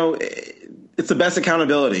figured, it's the best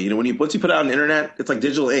accountability. Once you put it out on the internet, it's like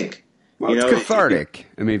digital ink. Well, it's cathartic.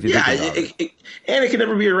 I mean, if you think about it. And it can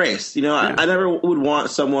never be erased. I never would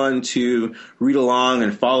want someone to read along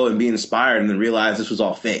and follow and be inspired and then realize this was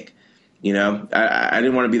all fake. I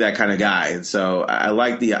didn't want to be that kind of guy. And so I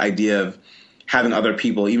like the idea of having other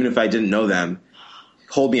people, even if I didn't know them,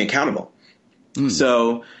 hold me accountable.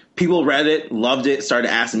 So people read it, loved it,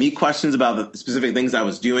 started asking me questions about the specific things I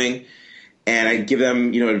was doing. And I'd give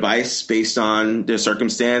them, advice based on their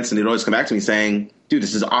circumstance. And they'd always come back to me saying, dude,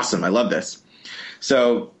 this is awesome. I love this.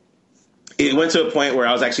 So it went to a point where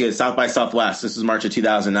I was actually at South by Southwest. This was March of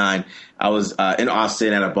 2009. I was in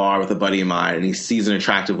Austin at a bar with a buddy of mine, and he sees an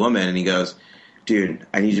attractive woman, and he goes, dude,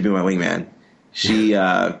 I need you to be my wingman. She,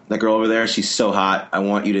 that girl over there, she's so hot. I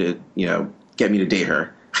want you to, get me to date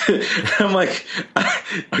her. I'm like,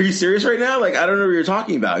 are you serious right now? Like, I don't know what you're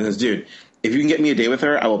talking about. He goes, dude, if you can get me a date with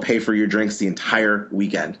her, I will pay for your drinks the entire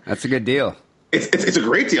weekend. That's a good deal. It's a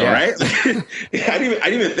great deal, right? I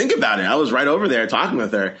didn't even think about it. I was right over there talking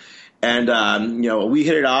with her. And, we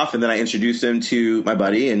hit it off, and then I introduced him to my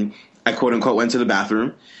buddy, and I quote unquote went to the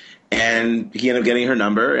bathroom, and he ended up getting her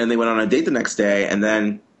number, and they went on a date the next day. And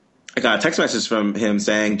then I got a text message from him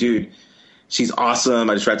saying, dude, she's awesome.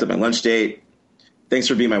 I just wrapped up my lunch date. Thanks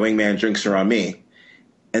for being my wingman. Drinks are on me.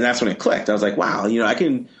 And that's when it clicked. I was like, wow, I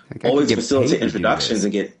can always facilitate introductions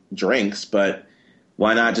and get drinks, but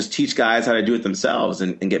why not just teach guys how to do it themselves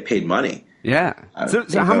and get paid money? Yeah. So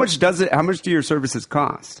how much do your services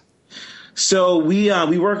cost? So we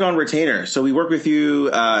work on retainer. So we work with you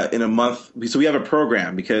in a month. So we have a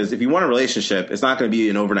program, because if you want a relationship, it's not going to be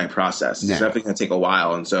an overnight process. It's definitely going to take a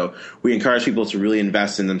while. And so we encourage people to really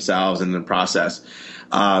invest in themselves and the process.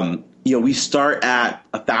 We start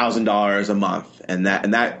at $1,000 a month, and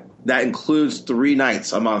that includes 3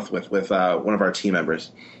 nights a month with one of our team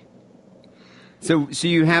members. So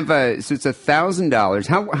you have it's $1,000.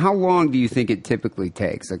 How long do you think it typically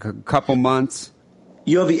takes? Like a couple months?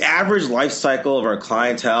 The average life cycle of our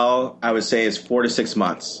clientele, I would say, is 4 to 6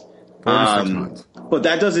 months. 4 to 6 months. But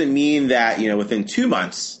that doesn't mean that, within 2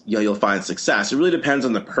 months, you'll find success. It really depends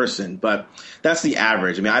on the person, but that's the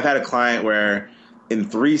average. I mean, I've had a client where in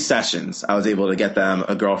 3 sessions, I was able to get them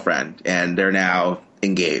a girlfriend, and they're now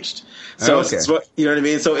engaged. So, It's you know what I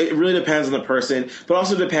mean? So it really depends on the person, but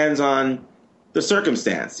also depends on the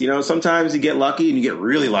circumstance. Sometimes you get lucky and you get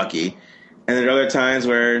really lucky, and there are other times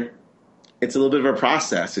where it's a little bit of a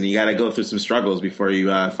process, and you got to go through some struggles before you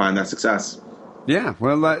find that success. Yeah,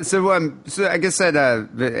 well, so I guess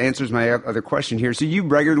that answers my other question here. So you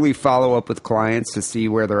regularly follow up with clients to see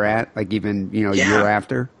where they're at, like even a year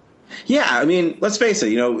after? Yeah, I mean, let's face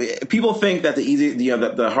it. People think that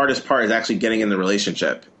the hardest part is actually getting in the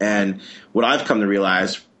relationship, and what I've come to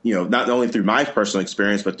realize, not only through my personal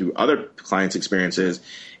experience but through other clients' experiences,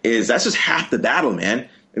 is that's just half the battle, man.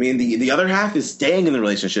 I mean, the other half is staying in the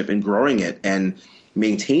relationship and growing it and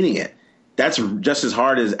maintaining it. That's just as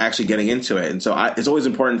hard as actually getting into it. And so it's always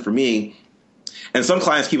important for me, and some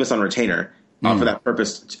clients keep us on retainer for that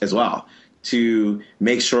purpose as well, to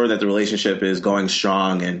make sure that the relationship is going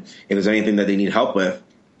strong, and if there's anything that they need help with,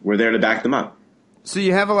 we're there to back them up. So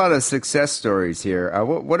you have a lot of success stories here.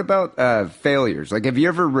 What about failures? Like, have you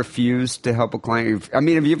ever refused to help a client? I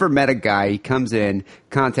mean, have you ever met a guy, he comes in,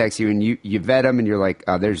 contacts you, and you vet him, and you're like,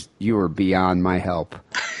 you are beyond my help.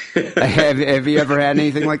 Have you ever had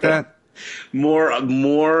anything like that?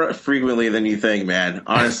 More frequently than you think, man.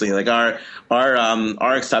 Honestly, like our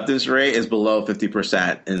acceptance rate is below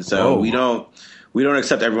 50%, and so we don't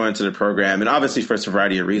accept everyone into the program, and obviously for a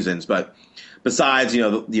variety of reasons. But besides,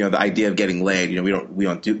 the idea of getting laid, we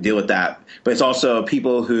don't deal with that. But it's also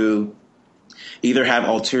people who either have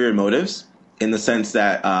ulterior motives, in the sense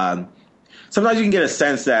that sometimes you can get a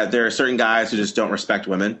sense that there are certain guys who just don't respect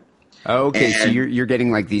women. Okay, so you're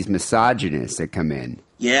getting like these misogynists that come in.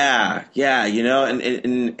 Yeah,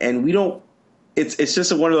 and we don't. It's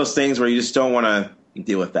just one of those things where you just don't want to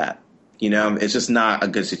deal with that. It's just not a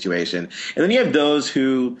good situation. And then you have those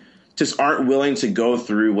who just aren't willing to go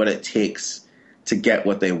through what it takes to get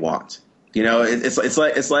what they want.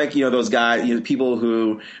 It's like those guys, people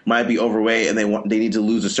who might be overweight and they need to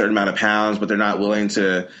lose a certain amount of pounds, but they're not willing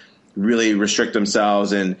to really restrict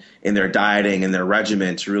themselves in their dieting and their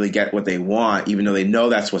regimen to really get what they want, even though they know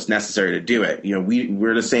that's what's necessary to do it.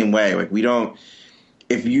 We're the same way. Like, we don't,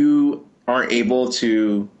 if you aren't able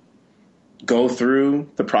to go through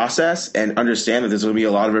the process and understand that there's going to be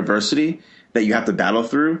a lot of adversity that you have to battle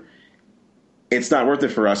through, it's not worth it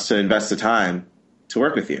for us to invest the time to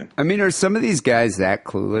work with you. I mean, are some of these guys that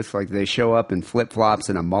clueless? Like, they show up in flip-flops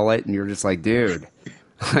and a mullet, and you're just like, dude,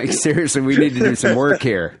 like, seriously, we need to do some work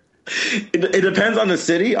here. It depends on the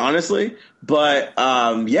city, honestly. But,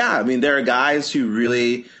 I mean, there are guys who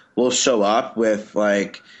really will show up with,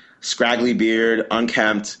 like, scraggly beard,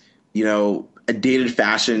 unkempt, a dated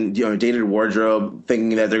fashion, dated wardrobe,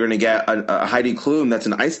 thinking that they're going to get a Heidi Klum that's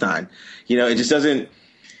an Einstein. It just doesn't.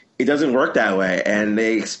 It doesn't work that way, and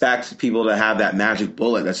they expect people to have that magic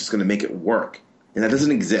bullet that's just going to make it work, and that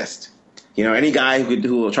doesn't exist. Any guy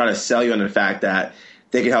who will try to sell you on the fact that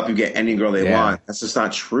they can help you get any girl they want, that's just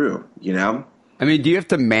not true. I mean, do you have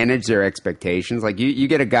to manage their expectations? Like, you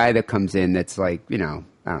get a guy that comes in that's like, I don't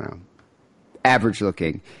know, average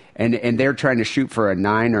looking, and they're trying to shoot for a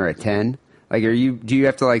 9 or a 10. Like, do you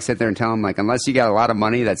have to like sit there and tell them, like, unless you got a lot of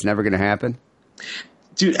money, that's never going to happen?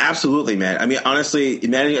 Dude, absolutely, man. I mean, honestly,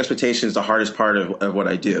 managing expectations is the hardest part of what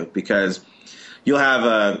I do, because you'll have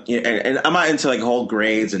and I'm not into like whole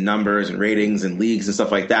grades and numbers and ratings and leagues and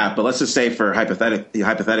stuff like that. But let's just say, for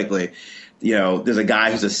hypothetically, there's a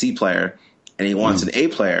guy who's a C player and he wants an A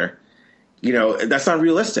player. That's not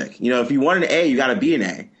realistic. If you want an A, you got to be an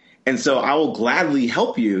A. And so I will gladly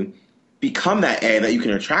help you become that A, that you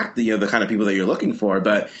can attract the kind of people that you're looking for.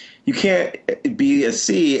 But you can't be a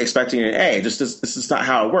C expecting an A. This is not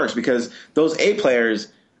how it works, because those A players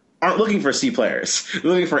aren't looking for C players.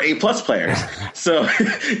 They're looking for A+ players. So,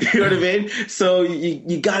 you know what I mean? So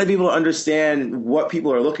you got to be able to understand what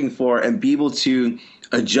people are looking for and be able to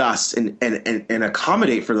adjust and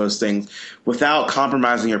accommodate for those things without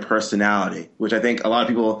compromising your personality, which I think a lot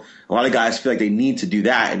of guys feel like they need to do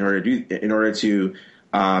that in order to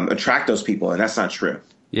attract those people. And that's not true.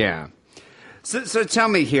 Yeah. So tell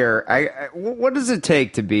me here, what does it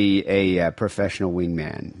take to be a professional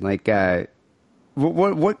wingman? Like,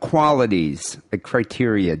 what qualities, like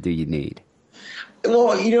criteria, do you need?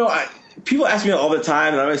 Well, people ask me all the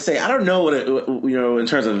time, and I always say I don't know in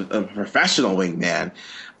terms of a professional wingman,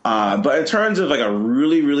 but in terms of like a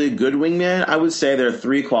really, really good wingman, I would say there are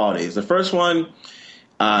 3 qualities. The first one,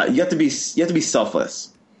 you have to be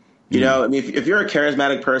selfless. I mean, if you're a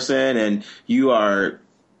charismatic person and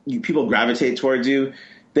people gravitate towards you,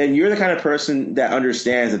 then you're the kind of person that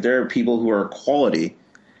understands that there are people who are quality.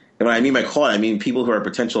 And when I mean by quality, I mean people who are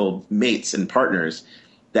potential mates and partners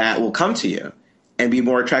that will come to you and be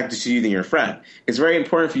more attracted to you than your friend. It's very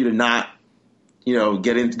important for you to not,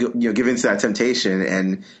 give into that temptation,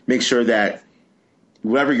 and make sure that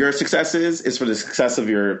whatever your success is for the success of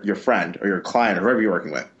your friend or your client or whoever you're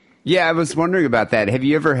working with. Yeah, I was wondering about that. Have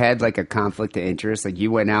you ever had like a conflict of interest? Like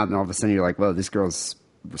you went out and all of a sudden you're like, "Whoa, this girl's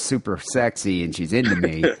super sexy and she's into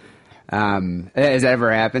me." Has that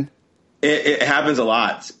ever happened? It happens a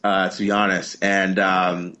lot, to be honest. And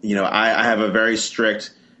I have a very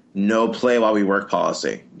strict no play while we work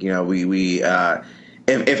policy.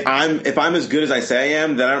 If I'm as good as I say I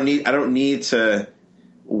am, then I don't need to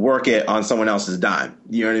work it on someone else's dime.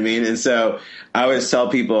 You know what I mean? And so I always tell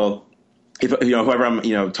people, if whoever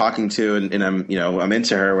I'm talking to and I'm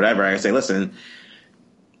into her or whatever, I say, listen,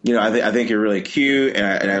 I think you're really cute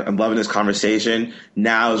and I'm loving this conversation.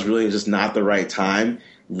 Now is really just not the right time.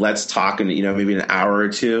 Let's talk in maybe an hour or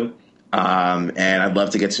two, and I'd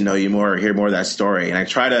love to get to know you more or hear more of that story. And I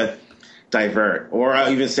try to divert, or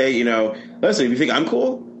I'll even say, listen, if you think I'm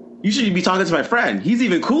cool, you should be talking to my friend. He's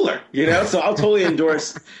even cooler, So I'll totally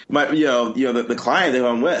endorse my the client that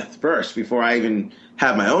I'm with first before I even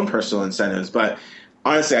have my own personal incentives. But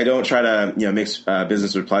honestly, I don't try to mix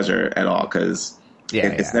business with pleasure at all, because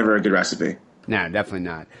it's never a good recipe. No, definitely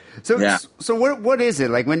not. So what is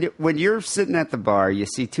it like when you're sitting at the bar, you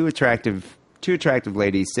see two attractive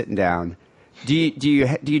ladies sitting down? Do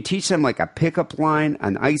you teach them like a pickup line,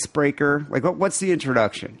 an icebreaker? Like what's the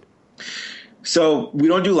introduction? So we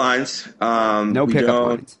don't do lines. No pickup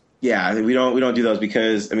lines. Yeah, we don't do those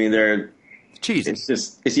because they're cheesy.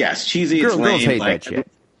 It's cheesy. Girls hate like, that shit.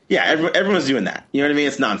 Yeah, everyone's doing that. You know what I mean?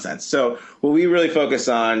 It's nonsense. So what we really focus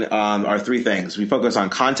on are 3 things. We focus on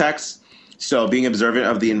context, so being observant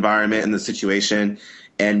of the environment and the situation,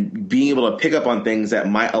 and being able to pick up on things that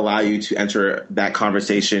might allow you to enter that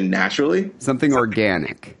conversation naturally. Something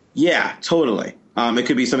organic. Yeah, totally. It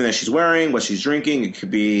could be something that she's wearing, what she's drinking. It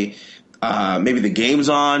could be maybe the game's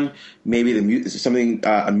on, maybe something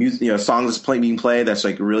a song that's being played that's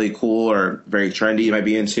like really cool or very trendy you might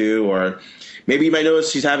be into, or maybe you might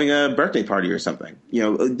notice she's having a birthday party or something.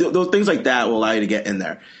 Those things like that will allow you to get in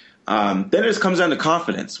there. Then it just comes down to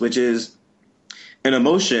confidence, which is an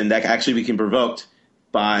emotion that actually can be provoked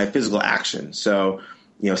by physical action. So,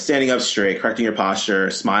 standing up straight, correcting your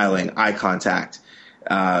posture, smiling, eye contact,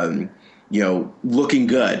 looking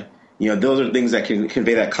good. Those are things that can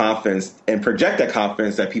convey that confidence and project that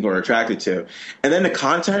confidence that people are attracted to. And then the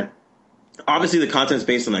content, obviously the content is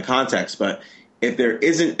based on the context, but if there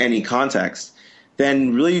isn't any context,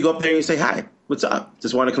 then really you go up there and you say, "Hi, what's up?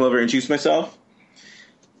 Just want to come over and introduce myself."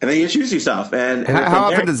 And then you introduce yourself. And how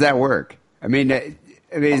often does that work? I mean,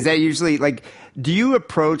 is that usually like, do you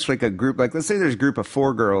approach like a group, like let's say there's a group of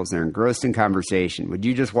 4 girls, they're engrossed in conversation. Would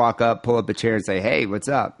you just walk up, pull up a chair and say, "Hey, what's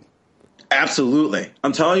up"? Absolutely.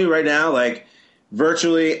 I'm telling you right now, like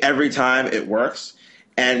virtually every time it works.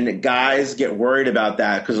 And guys get worried about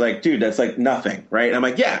that because, like, dude, that's like nothing, right? And I'm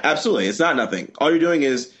like, yeah, absolutely. It's not nothing. All you're doing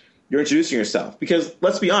is you're introducing yourself, because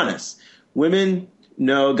let's be honest, women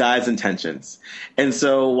know guys' intentions. And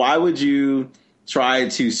so why would you try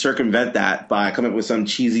to circumvent that by coming up with some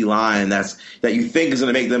cheesy line that you think is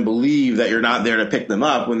going to make them believe that you're not there to pick them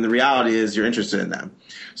up, when the reality is you're interested in them?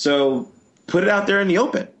 So put it out there in the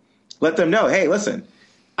open. Let them know, hey, listen,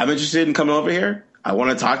 I'm interested in coming over here. I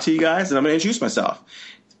want to talk to you guys, and I'm going to introduce myself.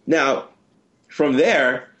 Now, from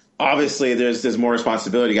there, obviously, there's more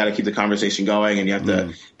responsibility. You got to keep the conversation going, and you have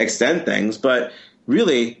to extend things. But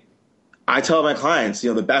really, I tell my clients,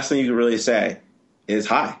 the best thing you can really say is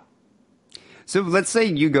hi. So let's say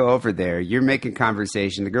you go over there, you're making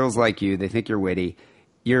conversation, the girls like you, they think you're witty.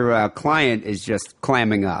 Your client is just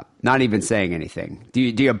clamming up, not even saying anything. Do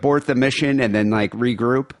you abort the mission and then like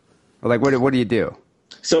regroup? Or like what do you do?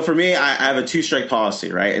 So for me, I have a 2-strike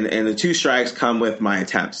policy, right? And the 2 strikes come with my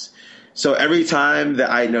attempts. So every time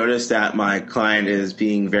that I notice that my client is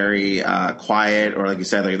being very quiet, or like you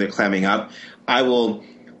said, like they're clamming up, I will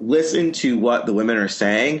listen to what the women are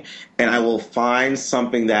saying, and I will find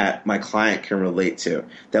something that my client can relate to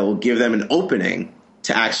that will give them an opening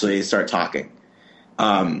to actually start talking.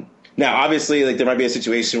 Now, obviously, like there might be a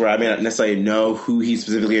situation where I may not necessarily know who he's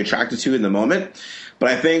specifically attracted to in the moment, but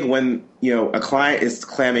I think when a client is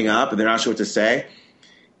clamming up and they're not sure what to say,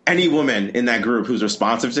 any woman in that group who's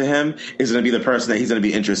responsive to him is going to be the person that he's going to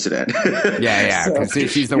be interested in. Yeah,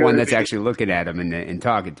 because she's the one that's actually looking at him and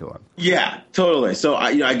talking to him. Yeah, totally. So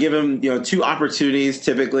I give him 2 opportunities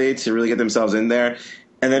typically to really get themselves in there,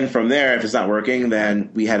 and then from there, if it's not working, then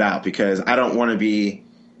we head out because I don't want to be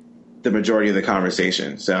the majority of the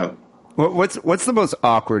conversation. So, what's the most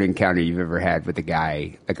awkward encounter you've ever had with a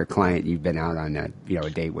guy, like a client you've been out on a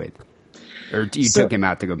date with, or you took him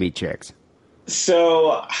out to go meet chicks?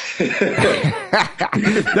 So,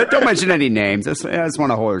 don't mention any names. I just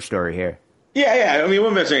want a horror story here. Yeah. I mean, we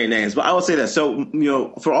won't mention any names, but I will say this. So,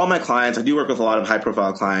 for all my clients, I do work with a lot of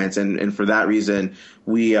high-profile clients, and for that reason,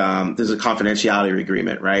 we there's a confidentiality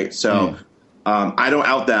agreement, right? So, I don't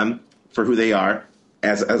out them for who they are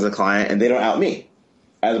as a client, and they don't out me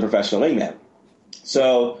as a professional wingman.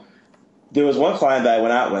 So, there was one client that I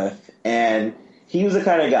went out with, and he was the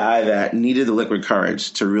kind of guy that needed the liquid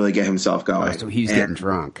courage to really get himself going. Oh, so he's getting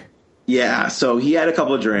drunk. Yeah, so he had a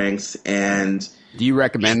couple of drinks, and do you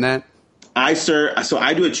recommend that? So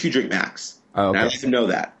I do a 2-drink max. Oh, okay. And I let him know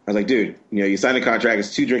that. I was like, dude, you signed a contract,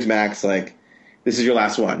 it's 2 drinks max, like, this is your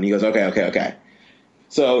last one. And he goes, okay.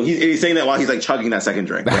 So he's saying that while he's like chugging that second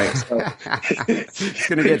drink, right? So, it's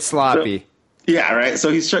gonna get sloppy. Yeah, right.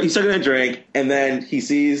 So he's chugging a drink, and then he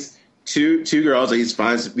sees two girls that he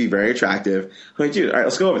finds to be very attractive. I'm like, dude, all right,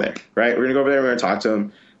 let's go over there, right? We're gonna go over there, we're gonna talk to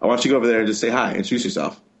him. I want you to go over there and just say hi, introduce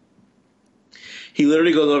yourself. He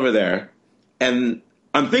literally goes over there, and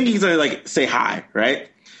I'm thinking he's gonna like say hi, right?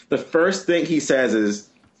 The first thing he says is,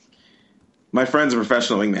 "My friend's a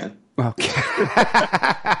professional wingman." Okay.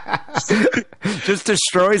 Just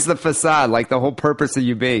destroys the facade, like the whole purpose of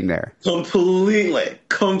you being there. Completely.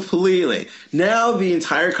 Now the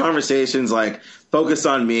entire conversation's like focused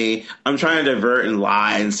on me. I'm trying to divert and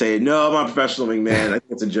lie and say, no, I'm not a professional wingman. I think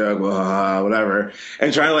it's a joke, whatever.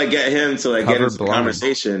 And trying to like get him to like get into the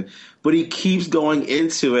conversation. But he keeps going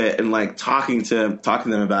into it and like talking to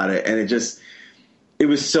them about it. And it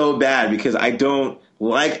was so bad because I don't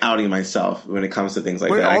like outing myself when it comes to things like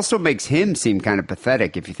that. It also makes him seem kind of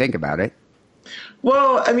pathetic if you think about it.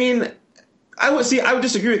 Well, I mean, I would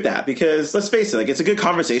disagree with that because let's face it, like it's a good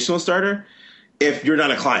conversational starter if you're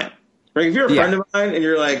not a client. Right? If you're a friend of mine and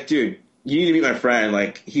you're like, dude, you need to meet my friend,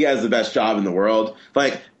 like he has the best job in the world,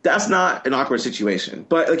 like that's not an awkward situation.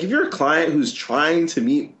 But like if you're a client who's trying to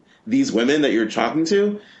meet these women that you're talking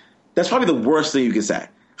to, that's probably the worst thing you could say.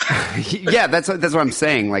 Yeah, that's what I'm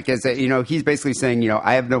saying. Like, he's basically saying,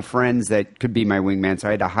 I have no friends that could be my wingman, so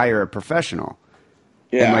I had to hire a professional.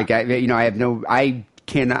 Yeah, and like,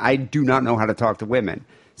 I do not know how to talk to women,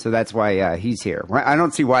 so that's why he's here. I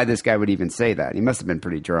don't see why this guy would even say that. He must have been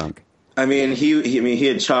pretty drunk. I mean, he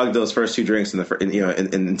had chugged those first 2 drinks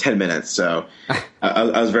in 10 minutes, so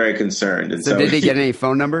I was very concerned. And so did he get any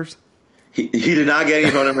phone numbers? He did not get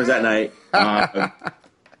any phone numbers that night.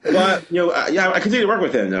 But I continue to work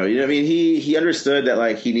with him though. I mean, he understood that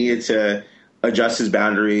like he needed to adjust his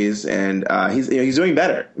boundaries, and he's doing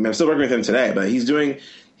better. I mean, I'm still working with him today, but he's doing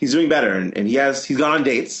better, and he's gone on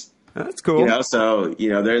dates. That's cool. So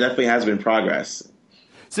there definitely has been progress.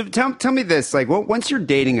 So tell me this, like, once you're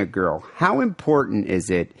dating a girl, how important is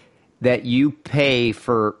it that you pay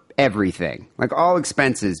for everything, like all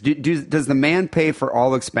expenses? Does the man pay for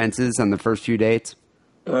all expenses on the first few dates?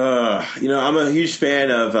 I'm a huge fan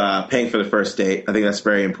of paying for the first date. I think that's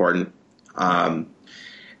very important.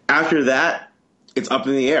 After that, it's up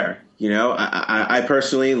in the air. I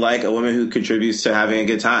personally like a woman who contributes to having a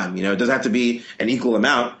good time. It doesn't have to be an equal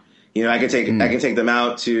amount. I can take them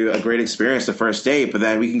out to a great experience the first date, but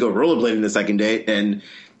then we can go rollerblading the second date. And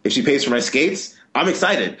if she pays for my skates, I'm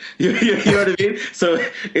excited. You know what I mean? So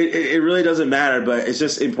it really doesn't matter, but it's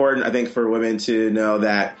just important, I think, for women to know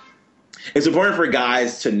that. It's important for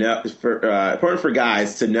guys to know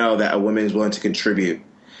that a woman is willing to contribute,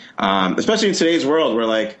 especially in today's world where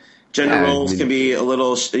like gender roles can be a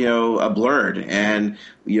little blurred, and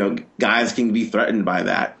guys can be threatened by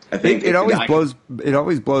that. I think it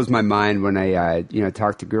always blows my mind when I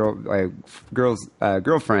talk to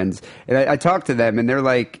girlfriends, and I talk to them, and they're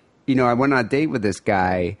like, I went on a date with this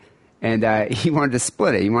guy, and he wanted to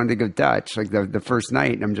split it. He wanted to go Dutch like the first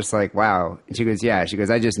night, and I'm just like, wow. And she goes, yeah. She goes,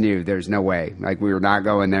 I just knew there's no way. Like we were not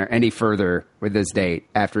going there any further with this date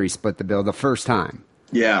after he split the bill the first time.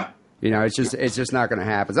 Yeah. It's just not going to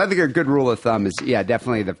happen. So I think a good rule of thumb is,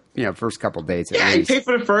 definitely the first couple dates. Yeah, you pay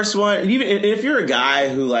for the first one. And even if you're a guy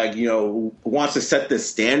who wants to set the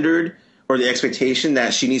standard or the expectation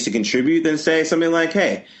that she needs to contribute, then say something like,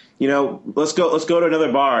 "Hey, let's go to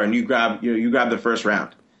another bar and you grab the first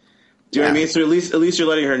round." Do you know what I mean? So at least you're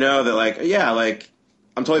letting her know that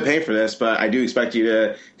I'm totally paying for this, but I do expect you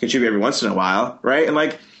to contribute every once in a while, right? And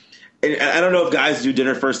and I don't know if guys do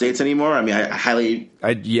dinner first dates anymore. I mean,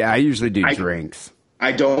 I usually do drinks.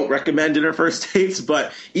 I don't recommend dinner first dates,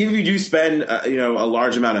 but even if you do spend, a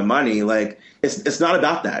large amount of money, it's not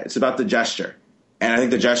about that. It's about the gesture. And I think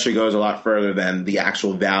the gesture goes a lot further than the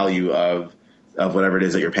actual value of whatever it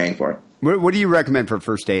is that you're paying for. What do you recommend for a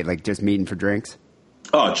first date? Like just meeting for drinks?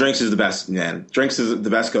 Oh, drinks is the best, man. Drinks is the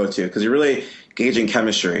best go-to because you're really gauging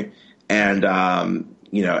chemistry and, and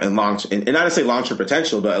not to say long-term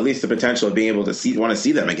potential, but at least the potential of being able to want to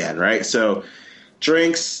see them again, right? So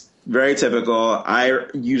drinks, very typical. I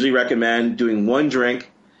usually recommend doing one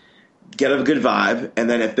drink, get a good vibe, and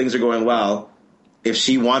then if things are going well, if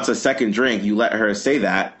she wants a second drink, you let her say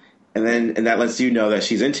that, and that lets you know that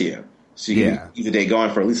she's into you. So you can keep the day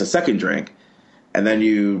going for at least a second drink, and then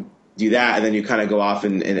you do that, and then you kind of go off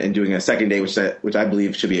and doing a second date, which I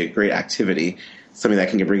believe should be a great activity, something that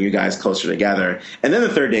can bring you guys closer together. And then the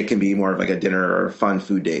third date can be more of like a dinner or a fun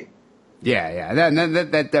food date. Yeah.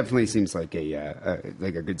 That definitely seems like a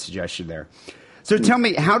good suggestion there. So tell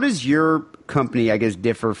me, how does your company, I guess,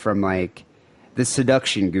 differ from like the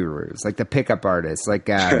seduction gurus, like the pickup artists, like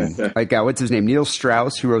what's his name, Neil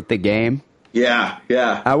Strauss, who wrote The Game? Yeah.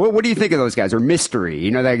 What do you think of those guys? Or Mystery,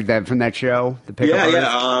 that from that show, the pickup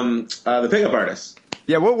artists? The pickup artists.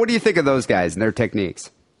 Yeah, what do you think of those guys and their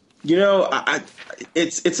techniques?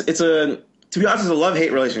 It's to be honest, it's a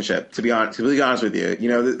love-hate relationship. To be really honest with you,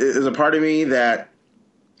 there's a part of me that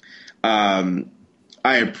I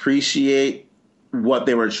appreciate what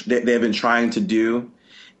they've been trying to do,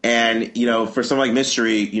 and for someone like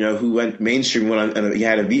Mystery, who went mainstream, he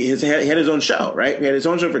had his own show, right? He had his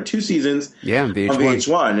own show for 2 seasons, on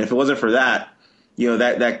VH1. And if it wasn't for that,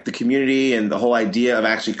 that the community and the whole idea of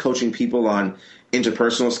actually coaching people on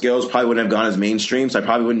interpersonal skills probably wouldn't have gone as mainstream, so I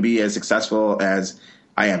probably wouldn't be as successful as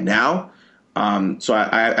I am now. So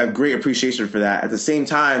I have great appreciation for that. At the same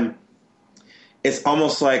time, it's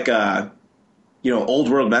almost like old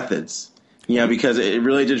world methods, because it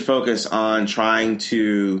really did focus on trying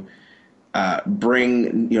to knock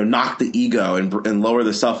the ego and lower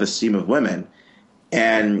the self-esteem of women.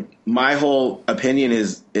 And my whole opinion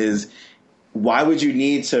is why would you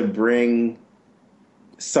need to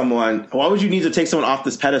take someone off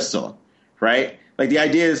this pedestal, right? Like the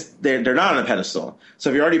idea is they're not on a pedestal. So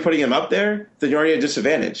if you're already putting them up there, then you're already at a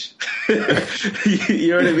disadvantage. You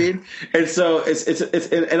know what I mean? And so it's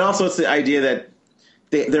the idea that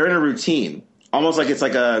they're in a routine, almost like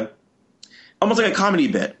a comedy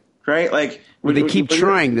bit, right? Like when they keep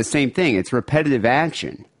trying the same thing, it's repetitive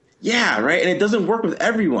action. Yeah, right. And it doesn't work with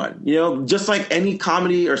everyone. Just like any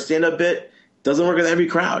comedy or stand-up bit doesn't work with every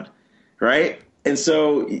crowd, right? And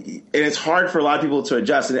so, it's hard for a lot of people to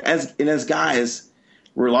adjust. And as guys,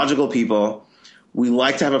 we're logical people. We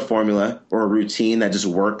like to have a formula or a routine that just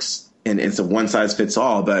works, and it's a one size fits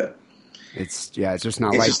all. But it's just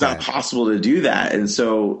not not possible to do that. And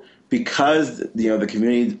so, because the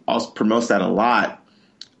community also promotes that a lot,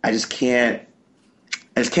 I just can't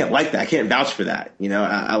like that. I can't vouch for that.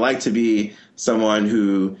 I like to be someone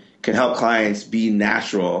who can help clients be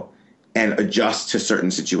natural and adjust to certain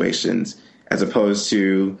situations, as opposed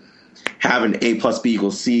to have an A plus B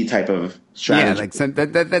equals C type of strategy.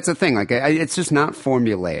 Yeah, that's the thing. Like, it's just not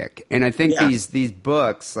formulaic. And I think these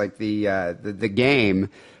books, like the Game,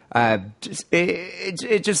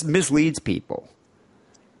 it just misleads people.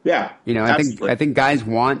 Yeah, I think guys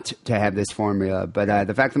want to have this formula, but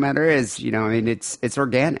the fact of the matter is, it's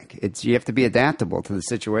organic. You have to be adaptable to the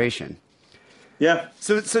situation. Yeah.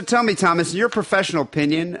 So tell me, Thomas, in your professional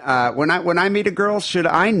opinion, when I meet a girl, should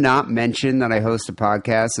I not mention that I host a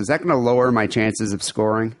podcast? Is that going to lower my chances of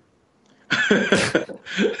scoring? I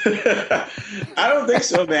don't think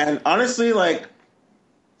so, man. Honestly,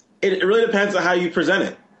 it really depends on how you present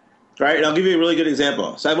it, right? And I'll give you a really good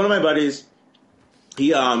example. So I have one of my buddies. He,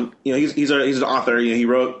 he's an author. He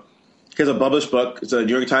has a published book. It's a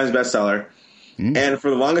New York Times bestseller. And for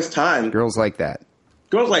the longest time, girls like that.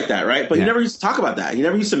 girls like that, right? But he never used to talk about that. He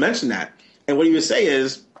never used to mention that. And what he would say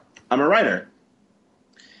is, I'm a writer.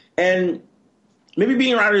 And maybe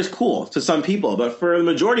being a writer is cool to some people, but for the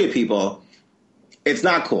majority of people, it's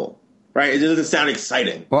not cool, right? It doesn't sound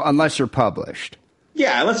exciting. Well, unless you're published.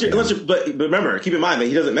 Yeah, unless you're, but remember, keep in mind that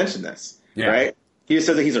he doesn't mention this, right? He just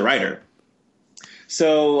says that he's a writer.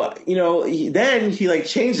 So, then he like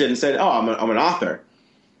changed it and said, oh, I'm an author.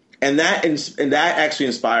 And that actually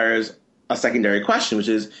inspires a secondary question, which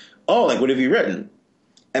is, oh, like, what have you written?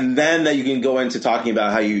 And then that you can go into talking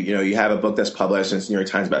about how you have a book that's published and it's a New York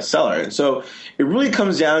Times bestseller. And so it really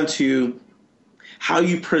comes down to how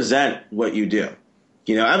you present what you do.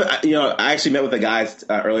 I actually met with a guy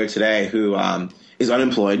earlier today who is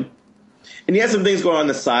unemployed, and he has some things going on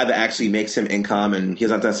the side that actually makes him income, and he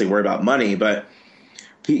doesn't necessarily worry about money, but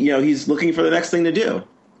he's looking for the next thing to do.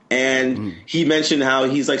 And he mentioned how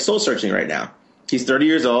he's like soul searching right now. He's 30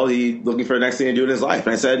 years old. He's looking for the next thing to do in his life.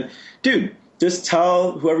 And I said, dude, just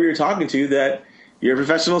tell whoever you're talking to that you're a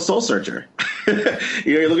professional soul searcher.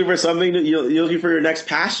 You're looking for something you're looking for your next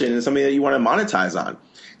passion and something that you want to monetize on.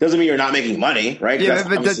 Doesn't mean you're not making money, right? Yeah,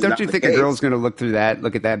 but don't you think a girl's going to look at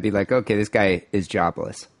that and be like, okay, this guy is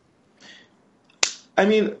jobless? I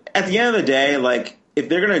mean, at the end of the day, like, if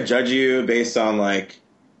they're going to judge you based on, like,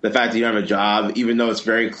 the fact that you don't have a job, even though it's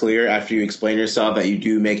very clear after you explain yourself that you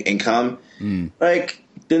do make income, like,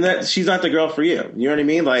 then she's not the girl for you. You know what I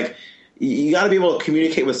mean? Like, you got to be able to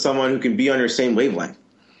communicate with someone who can be on your same wavelength.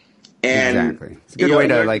 And, exactly. It's a good way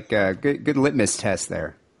to, good litmus test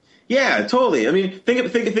there. Yeah, totally. I mean,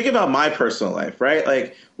 think about my personal life, right?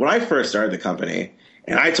 Like, when I first started the company,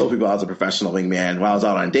 and I told people I was a professional wingman while I was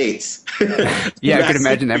out on dates. Yeah, I can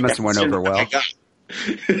imagine that must have went over well.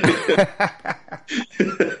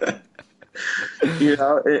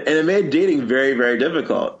 And it made dating very, very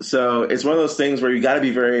difficult. So it's one of those things where you got to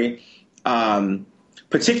be very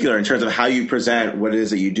particular in terms of how you present what it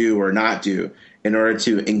is that you do or not do in order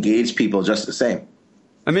to engage people just the same.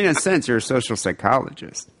 I mean, in a sense, you're a social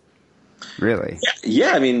psychologist. Really?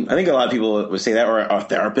 Yeah. I mean, I think a lot of people would say that, or a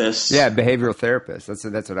therapist. Yeah, behavioral therapist.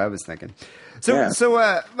 That's what I was thinking. So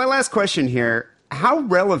my last question here: how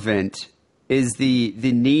relevant is the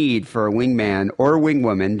need for a wingman or a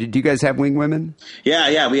wingwoman? Do you guys have wingwomen?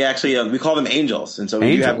 Yeah. We actually we call them angels, and so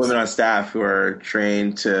we do have women on staff who are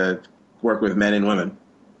trained to work with men and women.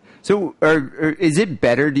 So, is it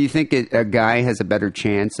better? Do you think a guy has a better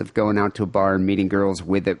chance of going out to a bar and meeting girls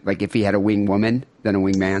with it, like if he had a wingwoman than a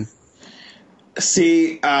wingman?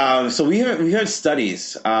 See, so we have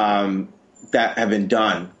studies that have been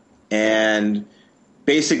done, and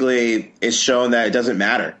basically it's shown that it doesn't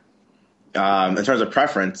matter in terms of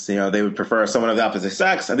preference. They would prefer someone of the opposite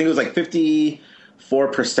sex. I think it was like 54%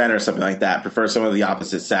 or something like that prefer someone of the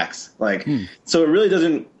opposite sex. So it really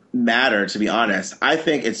doesn't matter, to be honest. I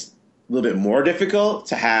think it's a little bit more difficult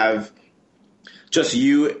to have just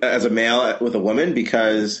you as a male with a woman,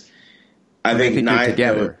 because I think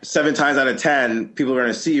 7 times out of 10 people are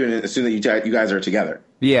going to see you and assume that you guys are together.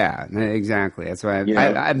 Yeah, exactly. That's why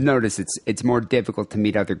I've noticed it's more difficult to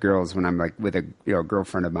meet other girls when I'm like with a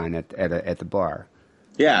girlfriend of mine at the bar.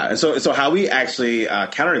 Yeah, and so how we actually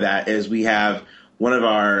counter that is we have one of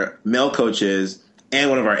our male coaches and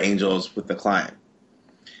one of our angels with the client.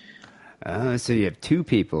 So you have two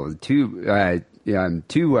people, two wingmen,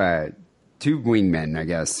 I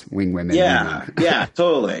guess, wingwomen. Yeah,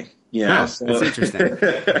 totally. Yeah, that's interesting.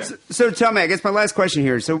 So tell me, I guess my last question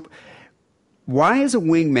here. So why is a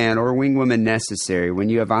wingman or a wingwoman necessary when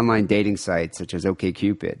you have online dating sites such as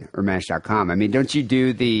OkCupid or Match.com? I mean, don't you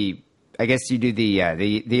do the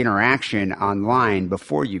interaction online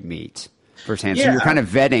before you meet firsthand? So you're kind of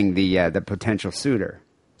vetting the potential suitor.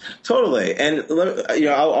 Totally. And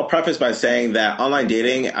I'll preface by saying that online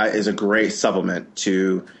dating is a great supplement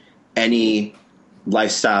to any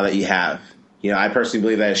lifestyle that you have. I personally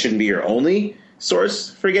believe that it shouldn't be your only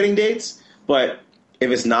source for getting dates, but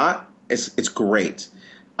if it's not, it's great.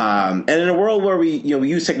 And in a world where we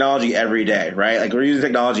use technology every day, right? Like, we're using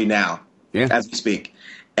technology now as we speak.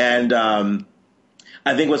 And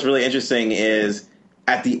I think what's really interesting is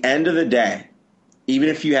at the end of the day, even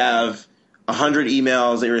if you have 100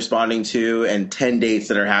 emails that you're responding to and 10 dates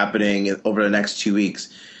that are happening over the next 2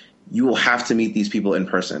 weeks, you will have to meet these people in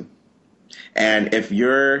person. And if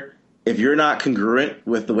you're not congruent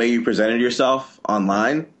with the way you presented yourself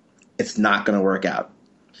online, it's not going to work out.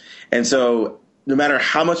 And so no matter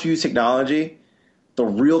how much you use technology, the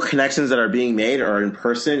real connections that are being made are in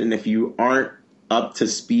person. And if you aren't up to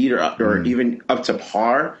speed or even up to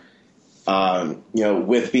par,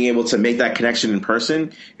 with being able to make that connection in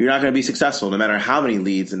person, you're not going to be successful no matter how many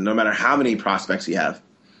leads and no matter how many prospects you have.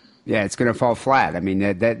 Yeah, it's going to fall flat. I mean,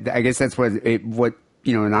 that I guess that's what an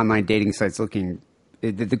online dating site's looking.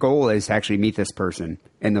 The goal is to actually meet this person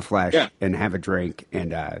in the flesh and have a drink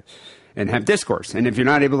and have discourse. And if you're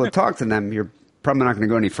not able to talk to them, you're probably not going to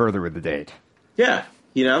go any further with the date. Yeah,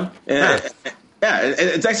 it's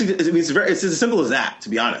actually it's as simple as that, to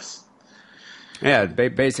be honest. Yeah,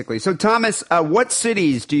 basically. So, Thomas, what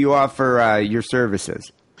cities do you offer your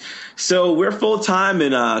services? So we're full-time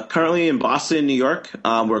currently in Boston, New York.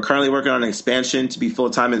 We're currently working on an expansion to be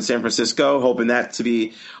full-time in San Francisco, hoping for that to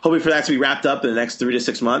be wrapped up in the next 3 to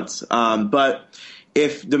 6 months. But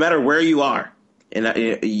if no matter where you are,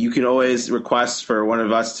 and you can always request for one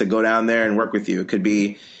of us to go down there and work with you. It could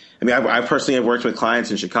be, I personally have worked with clients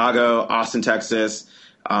in Chicago, Austin, Texas,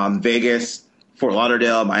 Vegas, Fort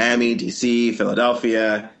Lauderdale, Miami, DC,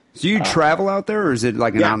 Philadelphia. So you travel out there, or is it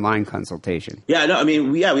like an online consultation? Yeah, no,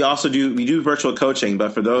 we also do virtual coaching,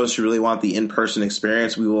 but for those who really want the in-person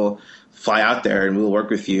experience, we will fly out there and we'll work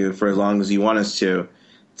with you for as long as you want us to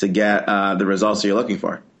get the results that you're looking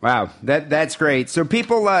for. Wow, that's great. So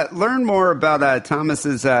people learn more about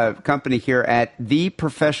Thomas's company here at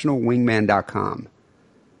theprofessionalwingman.com.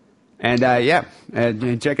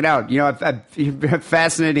 And check it out. You're a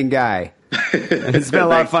fascinating guy. It's been a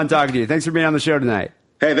lot of fun talking to you. Thanks for being on the show tonight.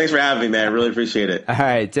 Hey, thanks for having me, man. I really appreciate it. All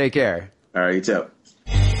right, take care. All right, you too.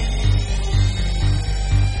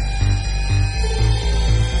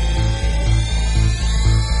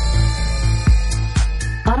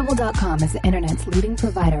 Audible.com is the internet's leading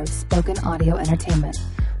provider of spoken audio entertainment.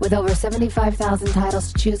 With over 75,000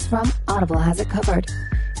 titles to choose from, Audible has it covered.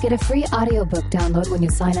 Get a free audiobook download when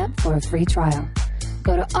you sign up for a free trial.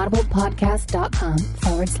 Go to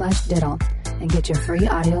audiblepodcast.com/diddle and get your free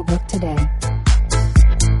audiobook today.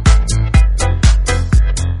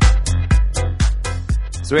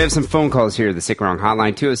 So we have some phone calls here. The Sick Wrong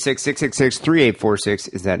Hotline,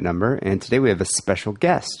 206-666-3846 is that number. And today we have a special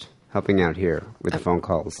guest helping out here with the phone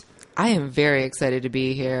calls. I am very excited to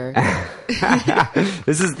be here.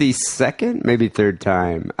 This is the second, maybe third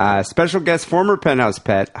time. Special guest, former Penthouse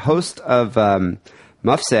pet, host of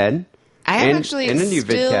Muff Said. I am actually and a new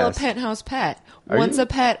still vidcast. a Penthouse pet. Once a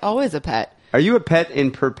pet, always a pet. Are you a pet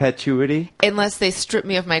in perpetuity? Unless they strip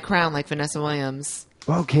me of my crown like Vanessa Williams.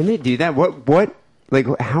 Well, can they do that? What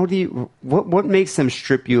makes them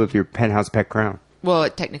strip you of your Penthouse pet crown? Well,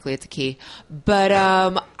 technically it's a key. But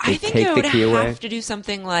I think I would have to do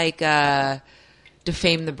something like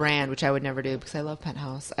defame the brand, which I would never do because I love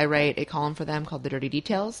Penthouse. I write a column for them called The Dirty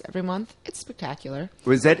Details every month. It's spectacular.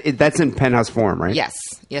 That's in Penthouse form, right? Yes.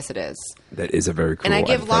 Yes, it is. That is a very cool. And I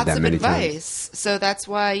give lots of advice. So that's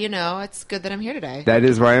why, it's good that I'm here today. That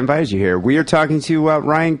is why I invited you here. We are talking to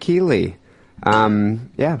Ryan Keeley.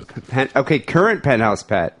 Current Penthouse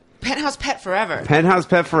pet. Penthouse pet forever. Penthouse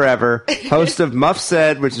pet forever. Host of Muff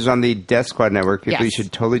Said, which is on the Death Squad Network. People, you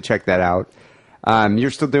should totally check that out.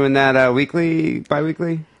 You're still doing that weekly,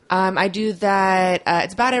 bi-weekly? I do that.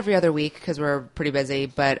 It's about every other week because we're pretty busy.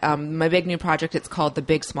 But my big new project, it's called The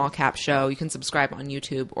Big Small Cap Show. You can subscribe on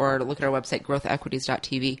YouTube or look at our website,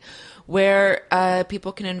 growthequities.tv, where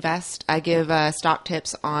people can invest. I give stock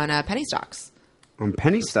tips on penny stocks. On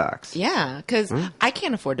penny stocks? Yeah, because I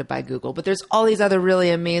can't afford to buy Google, but there's all these other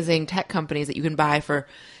really amazing tech companies that you can buy for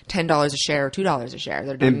 $10 a share or $2 a share.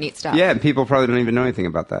 They're doing neat stuff. Yeah, and people probably don't even know anything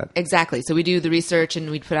about that. Exactly. So we do the research,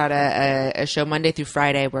 and we put out a show Monday through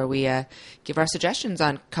Friday where we give our suggestions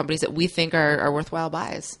on companies that we think are worthwhile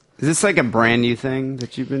buys. Is this like a brand new thing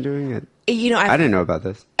that you've been doing? I didn't know about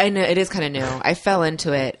this. I know it is kind of new. I fell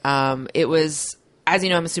into it. It was, as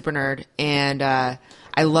you know, I'm a super nerd, and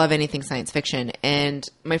I love anything science fiction. And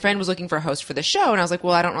my friend was looking for a host for the show, and I was like,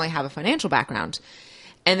 well, I don't really have a financial background.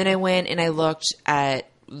 And then I went and I looked at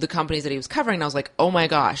the companies that he was covering, and I was like, oh my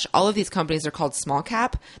gosh, all of these companies are called small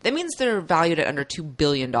cap. That means they're valued at under $2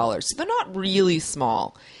 billion. So they're not really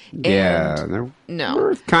small. Yeah, they're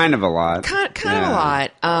worth kind of a lot. Kind of a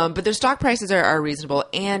lot. But their stock prices are reasonable,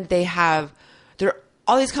 and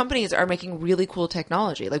all these companies are making really cool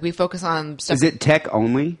technology. Like, we focus on stuff. Is it tech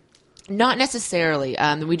only? Not necessarily.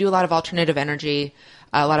 We do a lot of alternative energy,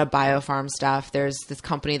 a lot of biofarm stuff. There's this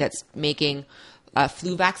company that's making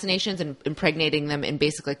flu vaccinations and impregnating them in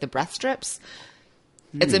basically like the breath strips.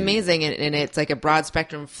 It's amazing, and it's like a broad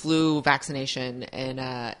spectrum flu vaccination, and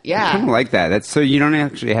I kind of like that. That's so you don't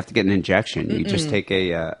actually have to get an injection. You just take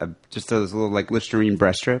just those little like Listerine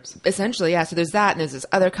breast strips. Essentially, yeah. So there's that, and there's this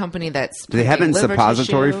other company that's do they have it in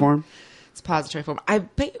suppository form? Suppository form. I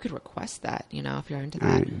bet you could request that, if you're into that.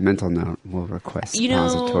 Right, mental note, we'll request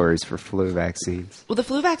suppositories for flu vaccines. Well, the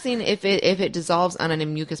flu vaccine, if it dissolves on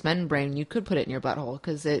an mucous membrane, you could put it in your butthole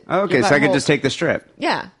because it. Okay, so I could just take the strip.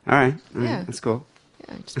 Yeah. All right. That's cool.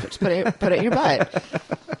 Just put it in your butt.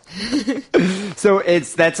 So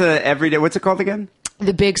that's a everyday. What's it called again?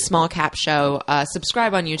 The Big Small Cap Show.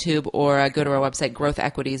 Subscribe on YouTube or go to our website,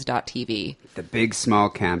 growthequities.tv. The Big Small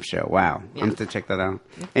Cap Show. Wow. I'm going to check that out.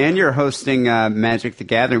 And you're hosting Magic the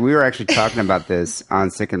Gathering. We were actually talking about this on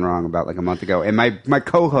Sick and Wrong about like a month ago. And my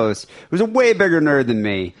co-host, who's a way bigger nerd than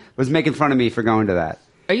me, was making fun of me for going to that.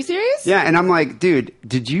 Are you serious? Yeah, and I'm like, dude,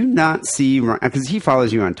 did you not see... Because he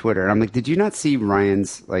follows you on Twitter. And I'm like, did you not see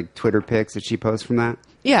Ryan's like Twitter pics that she posts from that?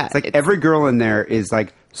 Yeah. It's like every girl in there is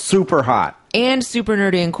like super hot. And super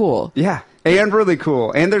nerdy and cool. Yeah. And really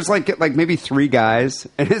cool. And there's like maybe 3 guys,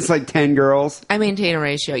 and it's like 10 girls. I maintain a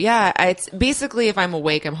ratio. Yeah, it's basically if I'm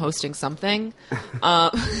awake, I'm hosting something.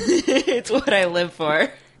 It's what I live for.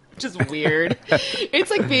 Which is weird.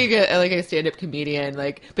 It's like being a stand-up comedian,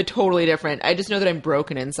 like, but totally different. I just know that I'm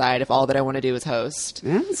broken inside if all that I want to do is host.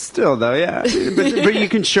 Yeah, still though, yeah. But you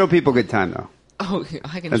can show people good time though. Oh,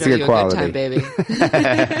 I can That's show a you good a good time, quality. baby.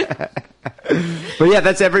 But yeah,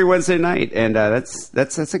 that's every Wednesday night, and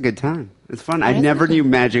that's a good time. It's fun. I never knew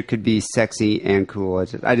magic could be sexy and cool. I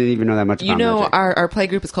didn't even know that much about magic. Our play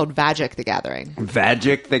group is called Vagic the Gathering.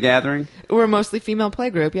 Vagic the Gathering? We're a mostly female play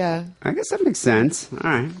group, yeah. I guess that makes sense. All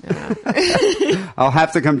right. Yeah. I'll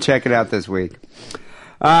have to come check it out this week.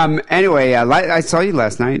 Anyway, I saw you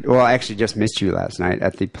last night. Well, I actually just missed you last night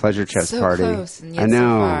at the Pleasure Chest party. So close, and yet I know,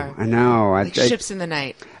 so far. I know. Like ships in the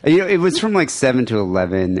night. You know, it was from like 7 to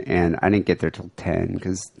 11, and I didn't get there till 10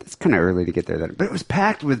 because it's kind of early to get there then. But it was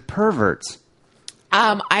packed with perverts.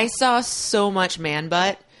 I saw so much man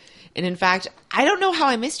butt. And in fact, I don't know how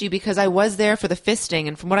I missed you because I was there for the fisting.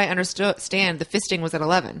 And from what I understand, the fisting was at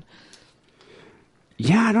 11.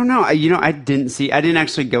 Yeah, I don't know. I didn't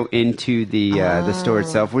actually go into the store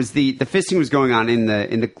itself. Was the fisting was going on in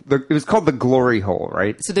the it was called the Glory Hole,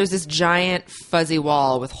 right? So there's this giant fuzzy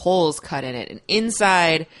wall with holes cut in it, and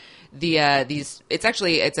inside it's a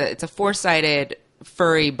 4-sided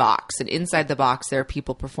furry box, and inside the box there are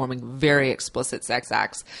people performing very explicit sex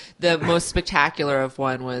acts. The most spectacular of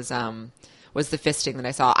one was the fisting that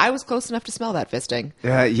I saw. I was close enough to smell that fisting.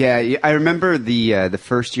 Yeah. I remember the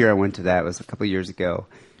first year I went to that was a couple of years ago.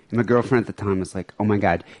 And my girlfriend at the time was like, oh my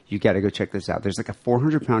God, you got to go check this out. There's like a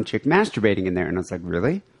 400-pound chick masturbating in there. And I was like,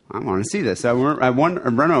 really? I want to see this. So I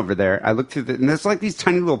run over there. I looked through and there's like these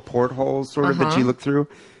tiny little portholes sort of that you look through.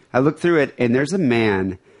 I look through it and there's a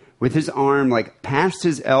man with his arm like past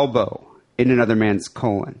his elbow in another man's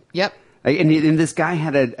colon. Yep. And this guy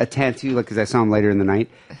had a tattoo, like, because I saw him later in the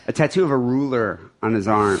night, a tattoo of a ruler on his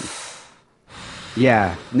arm.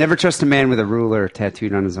 Yeah. Never trust a man with a ruler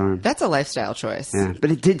tattooed on his arm. That's a lifestyle choice. Yeah.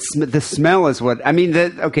 But it did, the smell is what, I mean,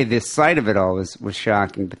 the sight of it all was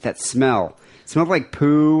shocking, but that smell. It smelled like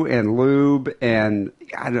poo and lube and,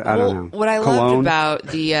 I don't know. What I Cologne. loved about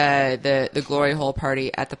the Glory Hole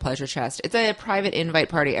party at the Pleasure Chest, it's a private invite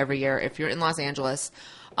party every year. If you're in Los Angeles,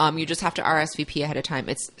 you just have to RSVP ahead of time.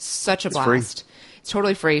 It's such a blast. Free. It's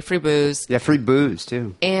totally free booze. Yeah, free booze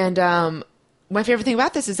too. And my favorite thing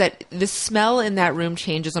about this is that the smell in that room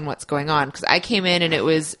changes on what's going on. Because I came in and it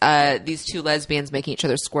was these 2 lesbians making each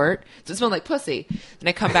other squirt, so it smelled like pussy. And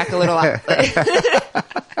I come back a little.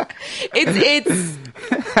 It's.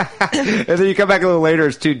 And then you come back a little later,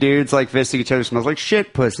 it's 2 dudes like fisting each other. Smells like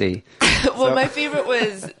shit pussy. Well, my favorite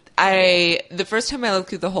was the first time I looked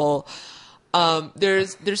through the hole.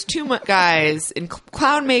 There's 2 guys in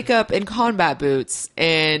clown makeup and combat boots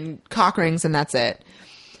and cock rings, and that's it.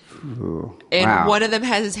 Ooh, and wow. One of them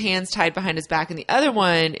has his hands tied behind his back, and the other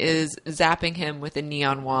one is zapping him with a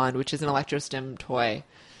neon wand, which is an electrostim toy.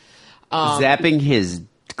 Zapping his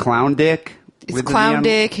clown dick? His clown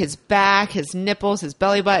dick, his back, his nipples, his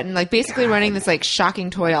belly button, like basically running this like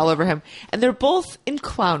shocking toy all over him. And they're both in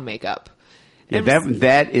clown makeup. Yeah,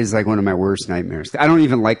 that is like one of my worst nightmares. I don't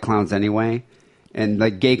even like clowns anyway. And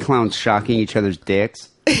like gay clowns shocking each other's dicks.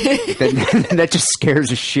 that just scares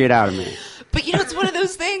the shit out of me. But it's one of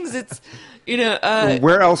those things. It's,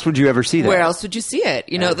 where else would you ever see that? Where else would you see it?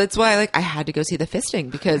 That's why I had to go see the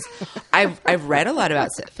fisting because I've read a lot about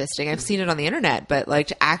fisting. I've seen it on the internet, but like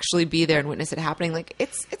to actually be there and witness it happening, like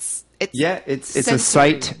it's it's a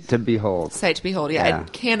sight to behold. Sight to behold. Yeah. I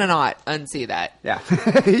cannot unsee that. Yeah.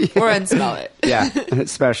 Or unsmell it. Yeah,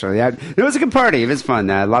 especially. Yeah. It was a good party. It was fun.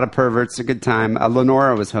 A lot of perverts. A good time.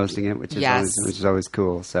 Lenora was hosting it, which is always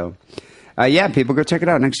cool. So, yeah, people go check it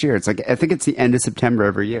out next year. It's like I think it's the end of September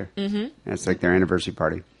every year. Mm-hmm. It's like their anniversary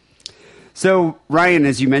party. So, Ryan,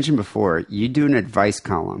 as you mentioned before, you do an advice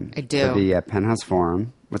column. I do. For the Penthouse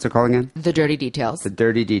Forum. What's it called again? The Dirty Details. The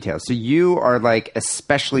Dirty Details. So you are like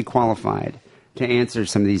especially qualified to answer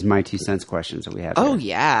some of these My 2 Cents questions that we have. Oh,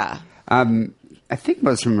 here. yeah. I think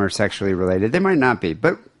most of them are sexually related. They might not be,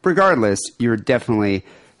 but regardless, you're definitely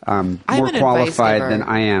more an qualified advice giver. than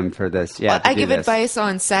I am for this. Yeah, I give advice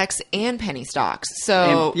on sex and penny stocks.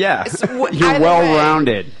 So yeah, so you're either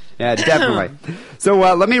well-rounded. Yeah, definitely. So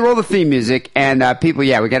let me roll the theme music, and people, we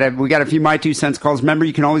got a few My 2 Cents calls. Remember,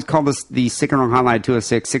 you can always call the Sick and Wrong hotline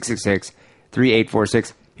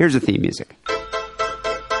 206-666-3846. Here's the theme music.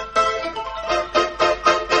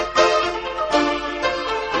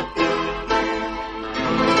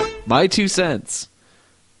 My 2 cents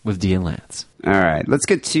with Dee and Lance. All right, let's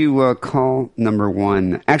get to call number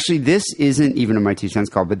 1. Actually, this isn't even a My 2 Cents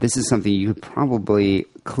call, but this is something you could probably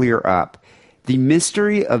clear up. The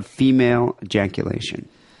mystery of female ejaculation.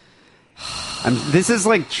 This is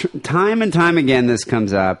like time and time again this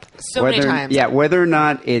comes up. So many times. Yeah, whether or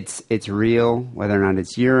not it's real, whether or not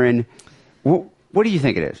it's urine. What do you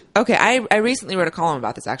think it is? Okay, I recently wrote a column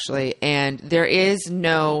about this, actually, and there is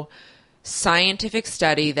no scientific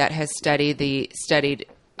study that has studied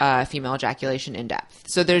female ejaculation in depth.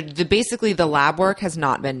 So basically the lab work has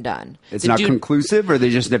not been done. It's not conclusive, or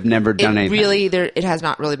they just have never done anything? It has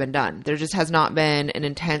not really been done. There just has not been an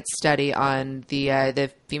intense study on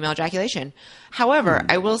the female ejaculation. However,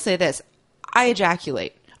 I will say this. I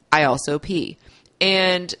ejaculate. I also pee.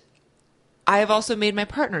 And I have also made my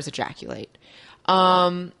partners ejaculate.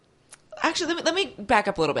 Actually, let me back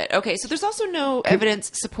up a little bit. Okay, so there's also no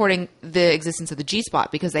evidence supporting the existence of the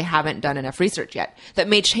G-spot because they haven't done enough research yet. That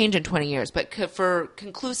may change in 20 years, but for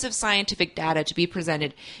conclusive scientific data to be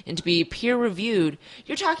presented and to be peer-reviewed,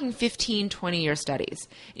 you're talking 15, 20-year studies.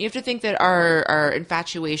 And you have to think that our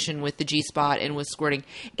infatuation with the G-spot and with squirting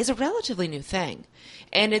is a relatively new thing.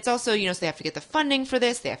 And it's also, so they have to get the funding for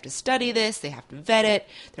this, they have to study this, they have to vet it.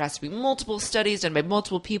 There has to be multiple studies done by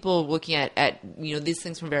multiple people looking at these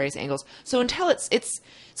things from various angles. So until it's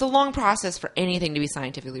a long process for anything to be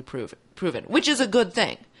scientifically proven, which is a good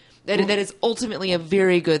thing. That is ultimately a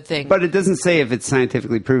very good thing. But it doesn't say if it's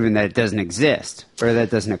scientifically proven that it doesn't exist or that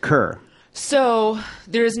it doesn't occur. So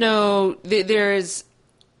there's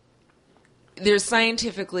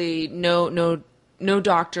scientifically no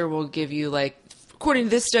doctor will give you according to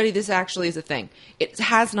this study, this actually is a thing. It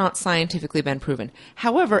has not scientifically been proven.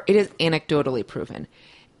 However, it is anecdotally proven.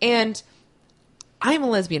 And I'm a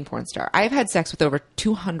lesbian porn star. I've had sex with over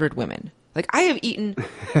 200 women. I have eaten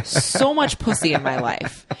so much pussy in my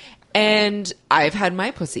life. And I've had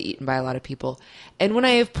my pussy eaten by a lot of people. And when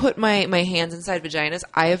I have put my hands inside vaginas,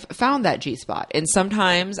 I have found that G-spot. And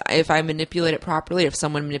sometimes, if I manipulate it properly, if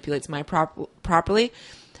someone manipulates mine properly,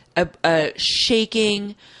 a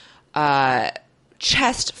shaking,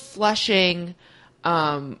 chest flushing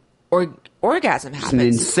orgasm happens. It's an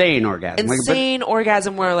insane orgasm.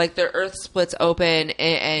 Orgasm where the earth splits open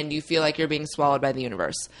and you feel like you're being swallowed by the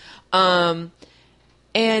universe. And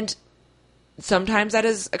sometimes that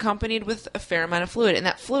is accompanied with a fair amount of fluid, and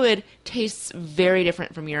that fluid tastes very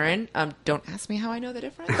different from urine. Don't ask me how I know the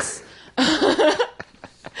difference.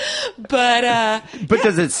 But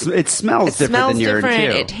does it smells different than urine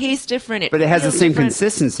too? It tastes different. But it has the same different.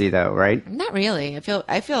 Consistency though, right? Not really. I feel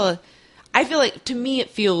like to me it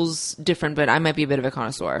feels different, but I might be a bit of a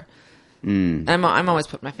connoisseur. I'm always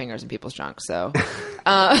putting my fingers in people's junk, so.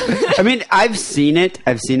 I mean, I've seen it.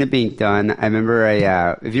 I've seen it being done. I remember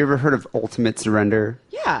have you ever heard of Ultimate Surrender?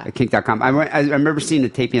 Yeah. At kink.com. I remember seeing the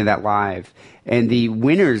taping of that live, and the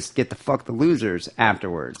winners get to fuck the losers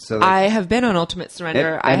afterwards. So I have been on Ultimate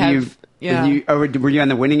Surrender. Were you on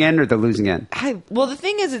the winning end or the losing end? Well, the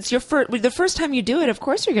thing is, it's the first time you do it, of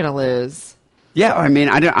course you're going to lose. Yeah, I mean,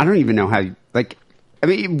 I don't even know how,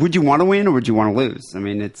 would you want to win or would you want to lose? I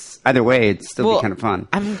mean, it's either way, it'd still be kind of fun.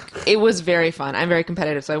 It was very fun. I'm very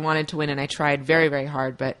competitive, so I wanted to win, and I tried very, very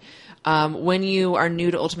hard. But when you are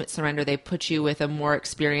new to Ultimate Surrender, they put you with a more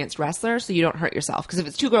experienced wrestler so you don't hurt yourself. Because if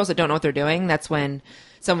it's two girls that don't know what they're doing, that's when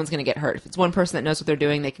someone's going to get hurt. If it's one person that knows what they're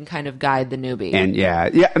doing, they can kind of guide the newbie. And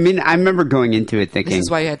yeah. I mean, I remember going into it thinking, this is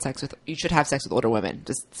why you should have sex with older women.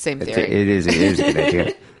 Just same theory. It is a good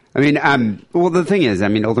idea. I mean, well, the thing is,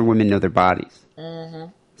 older women know their bodies. Mm-hmm.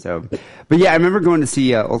 So, but yeah, I remember going to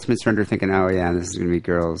see Ultimate Surrender thinking, oh yeah, this is going to be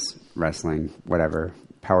girls wrestling, whatever,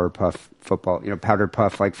 Powerpuff football, powder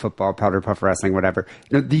puff like football, powder puff wrestling, whatever.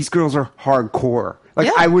 These girls are hardcore.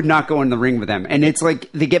 I would not go in the ring with them. And it's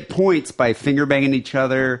they get points by finger banging each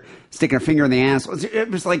other, sticking a finger in the ass. It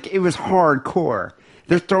was hardcore.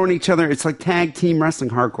 They're throwing each other. It's like tag team wrestling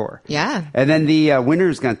hardcore. Yeah. And then the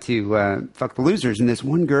winners got to fuck the losers. And this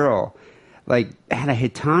one girl, had a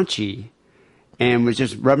Hitachi and was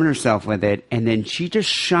just rubbing herself with it. And then she just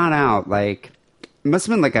shot out, it must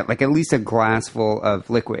have been at least a glass full of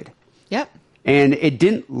liquid. Yep. And it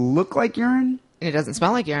didn't look like urine. And it doesn't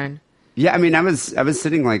smell like urine. Yeah, I mean, I was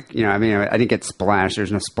sitting like, I didn't get splashed.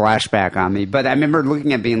 There's no splashback on me. But I remember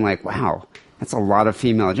looking at being like, wow, that's a lot of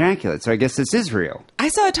female ejaculate. So I guess this is real. I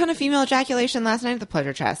saw a ton of female ejaculation last night at the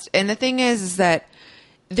Pleasure Chest. And the thing is that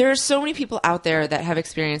there are so many people out there that have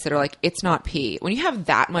experience that are like, it's not pee. When you have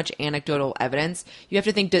that much anecdotal evidence, you have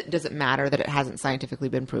to think, does it matter that it hasn't scientifically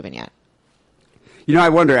been proven yet? I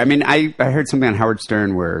wonder. I mean, I heard something on Howard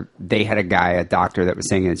Stern where they had a doctor that was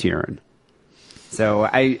saying it's urine. So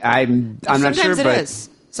I'm not sure, but it is.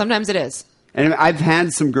 Sometimes it is. And I've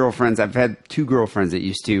had some girlfriends. I've had 2 girlfriends that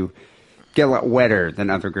used to get a lot wetter than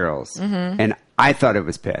other girls, and I thought it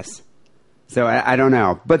was piss. So I don't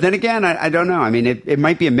know. But then again, I don't know. I mean, it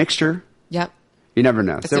might be a mixture. Yep. You never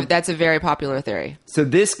know. That's a very popular theory. So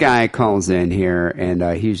this guy calls in here, and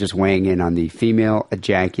he's just weighing in on the female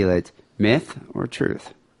ejaculate myth or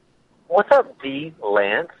truth. What's up, D.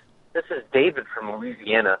 Lance? This is David from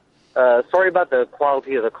Louisiana. Sorry about the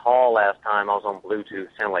quality of the call last time. I was on Bluetooth.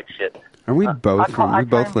 Sound like shit. Are we both from? We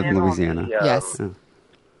both live in Louisiana. Yes. The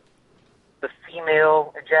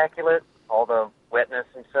female ejaculate, all the wetness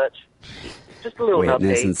and such. Just a little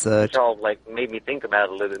Wetness update. and such. Which all made me think about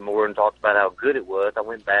it a little bit more and talked about how good it was. I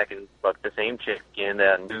went back and fucked the same chick again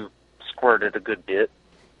that I knew squirted a good bit.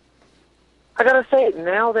 I gotta say,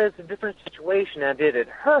 now that it's a different situation I did at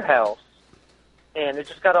her house, and it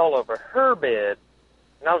just got all over her bed,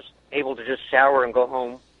 and I was able to just shower and go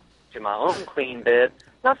home to my own clean bed.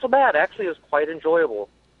 Not so bad. Actually, it was quite enjoyable.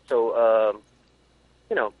 So,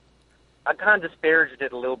 I kind of disparaged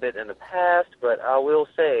it a little bit in the past, but I will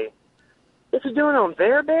say, if you're doing it on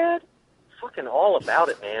their bed, fucking all about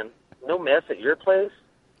it, man. No mess at your place.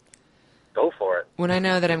 Go for it. When I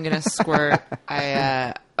know that I'm going to squirt, if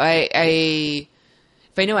I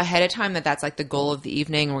know ahead of time that that's like the goal of the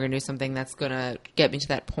evening, and we're going to do something that's going to get me to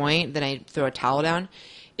that point, then I throw a towel down.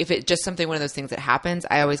 If it's just one of those things that happens,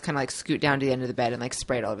 I always kind of like scoot down to the end of the bed and like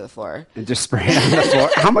spray it all over the floor. And just spray it on the floor.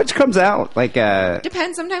 How much comes out?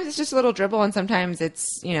 Depends. Sometimes it's just a little dribble, and sometimes it's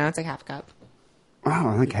it's like half a cup.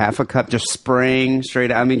 Wow, like half a cup just spraying straight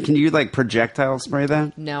out. I mean, can you like projectile spray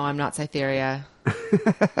that? No, I'm not Cytherea.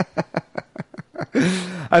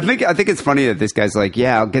 I think it's funny that this guy's like,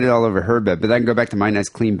 yeah, I'll get it all over her bed, but then go back to my nice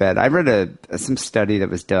clean bed. I read some study that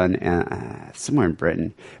was done somewhere in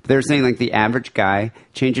Britain. But they were saying like the average guy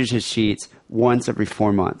changes his sheets once every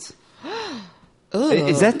 4 months.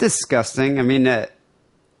 Is that disgusting? I mean,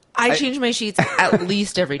 I change my sheets at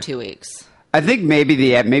least every 2 weeks. I think maybe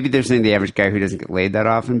they're saying the average guy who doesn't get laid that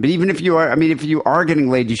often. But even if you are, I mean, if you are getting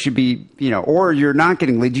laid, you should be, or you're not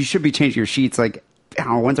getting laid, you should be changing your sheets like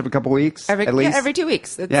once every couple weeks, at least. Yeah, every 2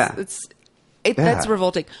 weeks. That's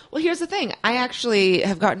revolting. Well, here's the thing. I actually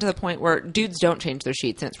have gotten to the point where dudes don't change their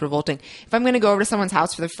sheets, and it's revolting. If I'm going to go over to someone's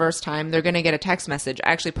house for the first time, they're going to get a text message.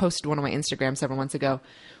 I actually posted one on my Instagram several months ago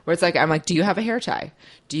where it's like, I'm like, do you have a hair tie?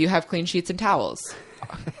 Do you have clean sheets and towels?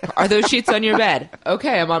 Are those sheets on your bed?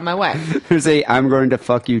 Okay, I'm on my way. There's a I'm going to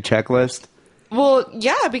fuck you checklist. Well,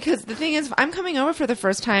 yeah, because the thing is, if I'm coming over for the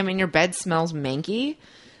first time and your bed smells manky,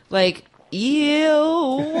 like,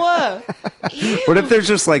 ew. What if there's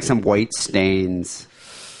just like some white stains?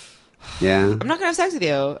 Yeah. I'm not going to have sex with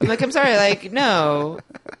you. I'm like, I'm sorry, like, no.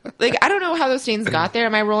 Like, I don't know how those stains got there.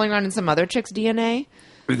 Am I rolling around in some other chick's DNA?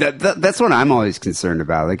 That's what I'm always concerned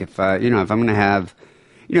about. Like, if I'm going to have...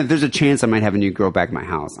 if there's a chance I might have a new girl back in my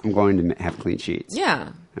house, I'm going to have clean sheets.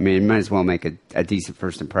 Yeah. I mean, it might as well make a decent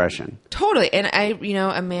first impression. Totally. And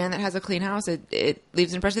a man that has a clean house, it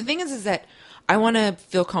leaves an impression. The thing is that I want to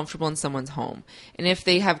feel comfortable in someone's home. And if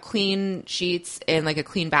they have clean sheets and like a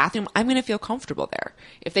clean bathroom, I'm going to feel comfortable there.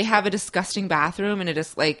 If they have a disgusting bathroom and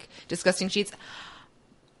disgusting sheets,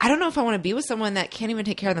 I don't know if I want to be with someone that can't even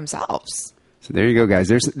take care of themselves. So there you go, guys.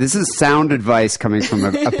 This is sound advice coming from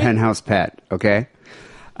a penthouse pet, okay?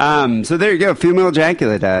 So there you go. Female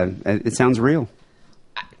ejaculate. It sounds real.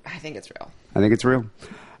 I think it's real. I think it's real.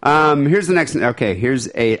 Here's the next. Okay, here's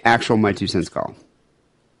a actual My 2 Cents call.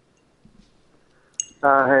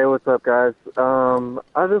 Hey, what's up, guys?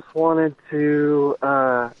 I just wanted to,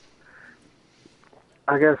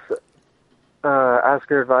 ask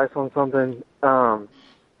your advice on something.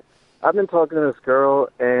 I've been talking to this girl,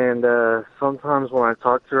 and sometimes when I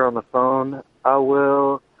talk to her on the phone, I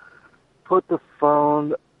will put the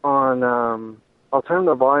phone on, I'll turn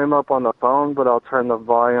the volume up on the phone, but I'll turn the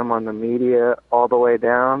volume on the media all the way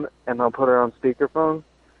down, and I'll put her on speakerphone,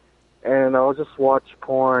 and I'll just watch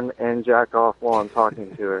porn and jack off while I'm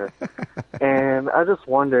talking to her. And I just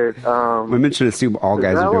wondered... women should assume all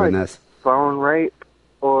guys are doing this. Phone rape,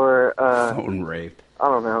 or... phone rape. I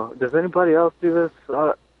don't know. Does anybody else do this?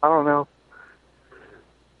 I don't know.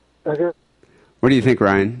 I guess. What do you think,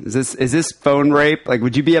 Ryan? Is this phone rape? Like,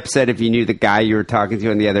 would you be upset if you knew the guy you were talking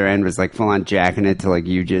to on the other end was like full on jacking it to like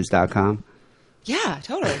youjizz.com? Yeah,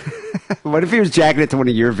 totally. What if he was jacking it to one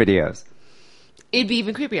of your videos? It'd be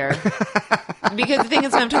even creepier. Because the thing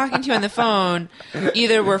is, when I'm talking to you on the phone,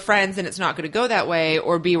 either we're friends and it's not going to go that way,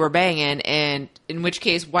 or B, we're banging. And in which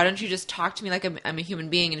case, why don't you just talk to me like I'm a human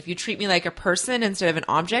being? And if you treat me like a person instead of an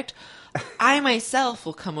object, I myself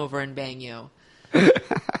will come over and bang you.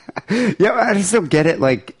 Yeah, I just don't get it.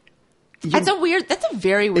 Like, That's a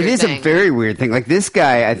very weird thing. It is a very weird thing. Like, this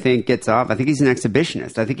guy, I think, gets off. I think he's an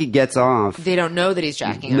exhibitionist. I think he gets off. They don't know that he's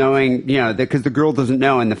jacking knowing, because the girl doesn't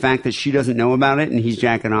know, and the fact that she doesn't know about it and he's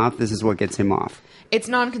jacking off, this is what gets him off. It's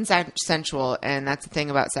non-consensual, and that's the thing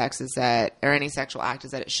about sex is that, or any sexual act,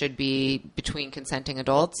 is that it should be between consenting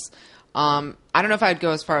adults. I don't know if I'd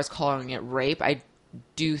go as far as calling it rape. I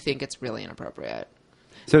do think it's really inappropriate.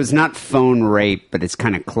 So it's not phone rape, but it's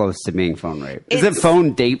kind of close to being phone rape. Is it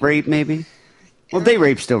phone date rape, maybe? Well, date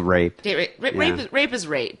rape's still rape. Date rape. Yeah. Rape is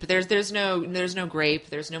rape. But there's no grape.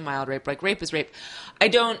 There's no mild rape. Like, rape is rape. I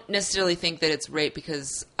don't necessarily think that it's rape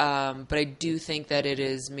because, but I do think that it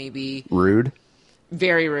is maybe rude,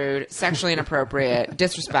 very rude, sexually inappropriate,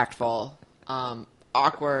 disrespectful,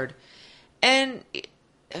 awkward, and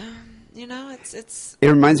it's. It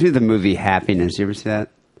reminds me of the movie Happiness. You ever see that?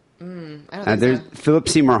 I don't think so. Philip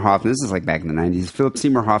Seymour Hoffman. This is like back in the 90s. Philip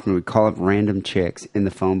Seymour Hoffman would call up random chicks in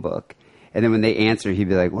the phone book. And then when they answer, he'd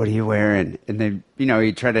be like, "What are you wearing?" And then,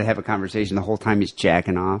 he'd try to have a conversation the whole time he's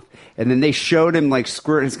jacking off. And then they showed him like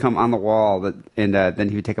squirt his cum on the wall. And then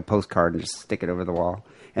he would take a postcard and just stick it over the wall.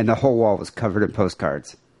 And the whole wall was covered in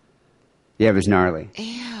postcards. Yeah, it was gnarly.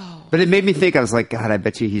 Ew. But it made me think, I was like, God, I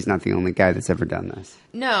bet you he's not the only guy that's ever done this.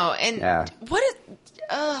 No, and what is...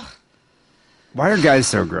 Why are guys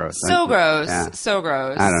so gross? So gross. I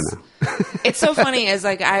don't know. It's so funny as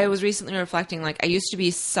like I was recently reflecting, like I used to be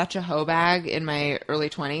such a hoe bag in my early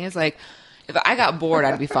 20s. Like if I got bored,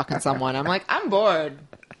 I'd be fucking someone. I'm like, I'm bored.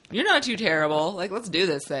 You're not too terrible. Like, let's do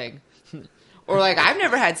this thing. Or like I've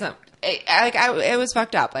never had some. It was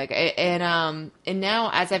fucked up. Like and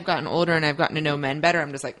now as I've gotten older and I've gotten to know men better,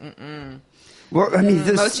 I'm just like, Well, I mean,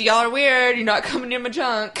 most of y'all are weird. You're not coming near my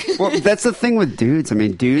junk. Well, that's the thing with dudes. I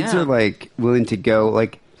mean, dudes are like willing to go,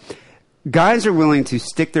 like, guys are willing to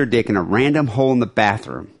stick their dick in a random hole in the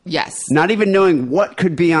bathroom. Yes. Not even knowing what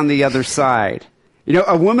could be on the other side.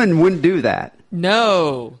 A woman wouldn't do that.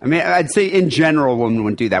 No. I mean, I'd say in general, a woman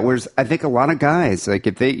wouldn't do that. Whereas I think a lot of guys, like,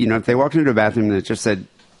 if they walked into a bathroom and it just said,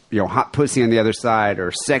 hot pussy on the other side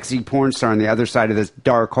or sexy porn star on the other side of this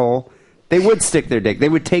dark hole, they would stick their dick. They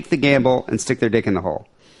would take the gamble and stick their dick in the hole.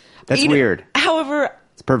 That's weird. However,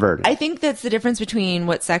 it's perverted. I think that's the difference between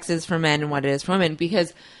what sex is for men and what it is for women.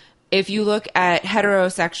 Because if you look at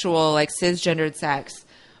heterosexual, like cisgendered sex,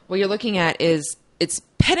 what you're looking at is it's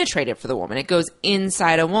penetrative for the woman. It goes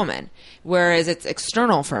inside a woman, whereas it's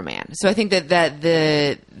external for a man. So I think that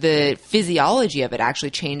the physiology of it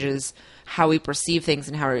actually changes how we perceive things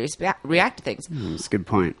and how we react to things. That's a good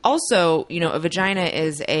point. Also, a vagina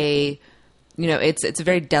is it's a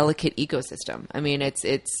very delicate ecosystem. I mean, it's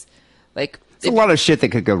like... It's a lot of shit that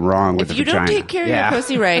could go wrong with a vagina. If you don't take care of your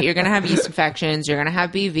pussy right, you're going to have yeast infections, you're going to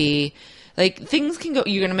have BV. Like, things can go...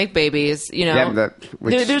 You're going to make babies, Yeah,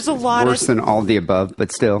 there's a lot worse than all the above, but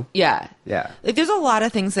still. Yeah. Yeah. Like, there's a lot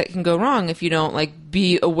of things that can go wrong if you don't, like,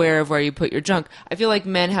 be aware of where you put your junk. I feel like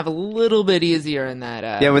men have a little bit easier in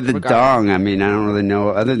that with the regard. dong, I mean, I don't really know,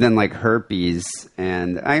 other than, like, herpes,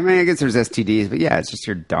 and, I mean, I guess there's STDs, but yeah, it's just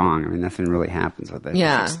your dong. I mean, nothing really happens with it.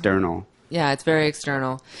 Yeah. It's external. Yeah, it's very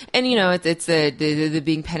external. And, it's the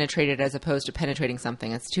being penetrated as opposed to penetrating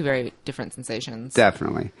something. It's two very different sensations.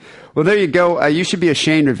 Definitely. Well, there you go. You should be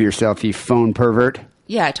ashamed of yourself, you phone pervert.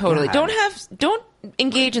 Yeah, totally. God. Don't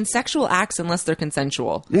engage in sexual acts unless they're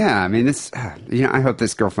consensual. Yeah, I mean, I hope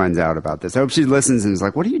this girl finds out about this. I hope she listens and is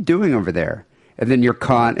like, what are you doing over there? And then you're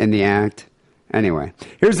caught in the act. Anyway,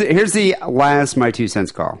 here's the last My 2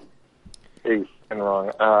 Cents call. Hey, and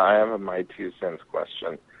wrong. I have a My 2 Cents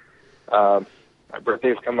question. My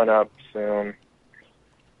birthday's coming up soon,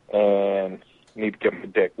 and need to get my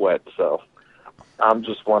dick wet, so I'm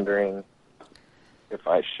just wondering if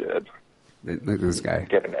I should Look at this guy.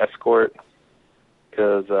 get an escort,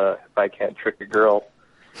 because if I can't trick a girl,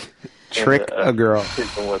 Trick a girl.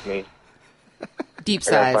 sleeping with me, Deep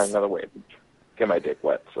I gotta size. find another way to get my dick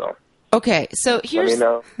wet. So Okay, so let here's... me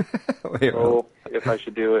know Wait. if I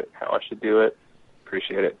should do it, how I should do it.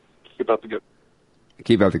 Appreciate it. Keep up the good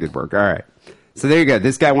work. All right. So there you go.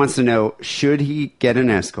 This guy wants to know, should he get an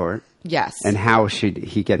escort? Yes. And how should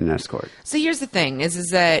he get an escort? So here's the thing: is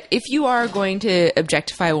that if you are going to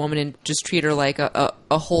objectify a woman and just treat her like a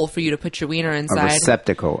hole for you to put your wiener A inside,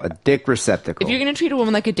 receptacle, a dick receptacle. if you're going to treat a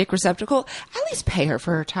woman like a dick receptacle, at least pay her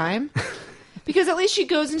for her time. Because at least she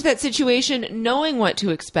goes into that situation knowing what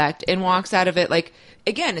to expect and walks out of it like,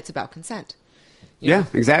 again, it's about consent. Yeah,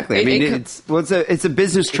 exactly. I mean, it's a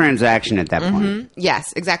business transaction at that point.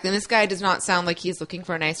 Yes, exactly. And this guy does not sound like he's looking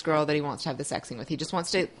for a nice girl that he wants to have the sexing with. He just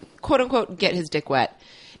wants to, quote unquote, get his dick wet.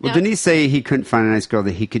 Well, Now, didn't he say he couldn't find a nice girl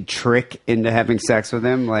that he could trick into having sex with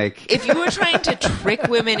him? Like, if you were trying to trick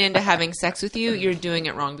women into having sex with you, you're doing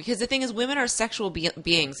it wrong. Because the thing is, women are sexual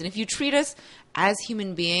beings. And if you treat us as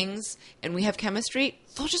human beings and we have chemistry,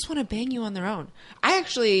 they'll just want to bang you on their own.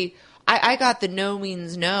 I got the no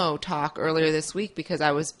means no talk earlier this week because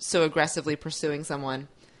I was so aggressively pursuing someone.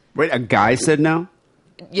 wait, a guy said no?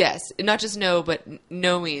 Yes, not just no, but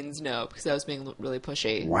no means no because I was being really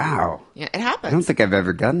pushy. Wow. Yeah, it happens. I don't think I've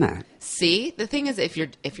ever done that. See, the thing is, if you're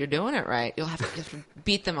doing it right, you have to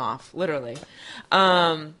beat them off, literally.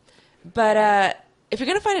 But if you're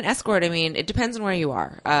gonna find an escort, I mean, it depends on where you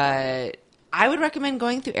are. I would recommend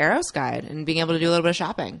going through Eros Guide and being able to do a little bit of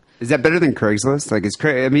shopping. Is that better than Craigslist? Like, is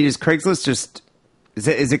Craigslist just...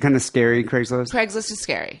 Is it kind of scary, Craigslist? Craigslist is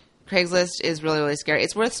scary. Craigslist is really, really scary.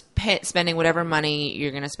 It's worth spending whatever money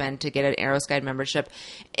you're going to spend to get an Eros Guide membership.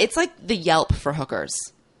 It's like the Yelp for hookers.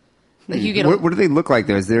 Like you get What do they look like,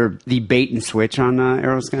 though? Is there the bait and switch on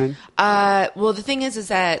Eros Guide? Well, the thing is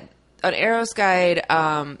that on Eros Guide,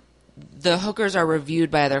 the hookers are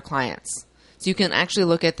reviewed by other clients. So you can actually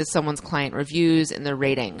look at someone's client reviews and their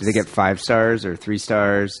ratings. Do they get 5 stars or 3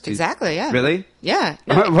 stars? Exactly, yeah. Really? Yeah.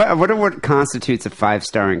 No, What constitutes a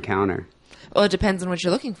 5-star encounter? well, it depends on what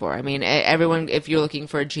you're looking for. I mean, everyone, if you're looking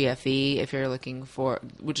for a GFE, if you're looking for,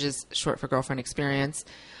 which is short for girlfriend experience,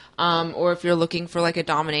 or if you're looking for like a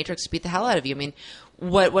dominatrix to beat the hell out of you. I mean,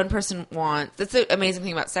 what one person wants, that's the amazing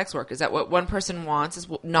thing about sex work, is that what one person wants is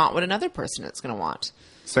not what another person is going to want.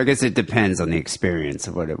 So I guess it depends on the experience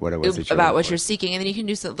of what it was that about what you're seeking, and then you can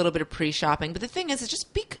do a little bit of pre-shopping. But the thing is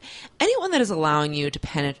just anyone that is allowing you to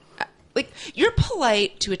penetrate. Like, you're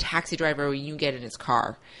polite to a taxi driver when you get in his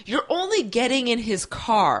car. You're only getting in his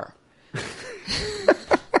car.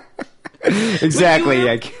 Exactly. When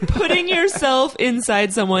you're putting yourself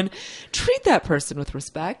inside someone, treat that person with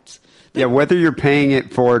respect. Yeah, whether you're paying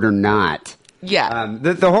it for it or not. Yeah.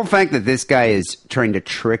 The whole fact that this guy is trying to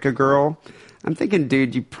trick a girl, I'm thinking,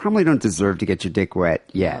 dude, you probably don't deserve to get your dick wet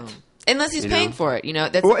yet. No. Unless he's paying for it,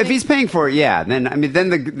 That's well, if he's paying for it, yeah. Then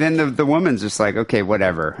the woman's just like, okay,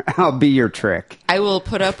 whatever. I'll be your trick. I will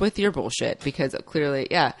put up with your bullshit because clearly,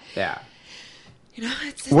 yeah. Yeah.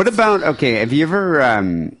 It's What about, okay, have you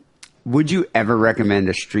ever, would you ever recommend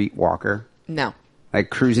a street walker? No. Like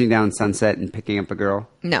cruising down Sunset and picking up a girl?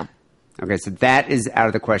 No. Okay, so that is out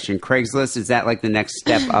of the question. Craigslist, is that like the next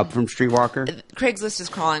step up from Streetwalker? Craigslist is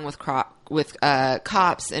crawling with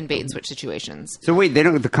cops and bait and switch situations. So wait,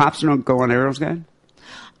 the cops don't go on Eros Guide?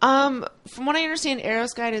 From what I understand,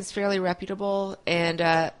 Eros Guide is fairly reputable, and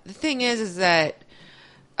the thing is that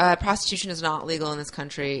prostitution is not legal in this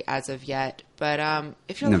country as of yet. But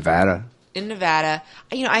if you're in Nevada,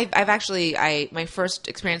 I've actually my first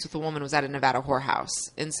experience with a woman was at a Nevada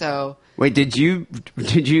whorehouse, and so. Wait, did you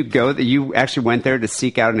go? You actually went there to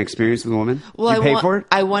seek out an experience with a woman? Well, did you pay for it?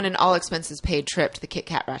 I won an all expenses paid trip to the Kit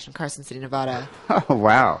Kat Ranch in Carson City, Nevada. Oh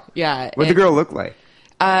wow! Yeah. What did the girl look like?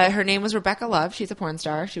 Her name was Rebecca Love. She's a porn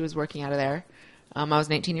star. She was working out of there. I was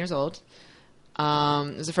 19 years old. It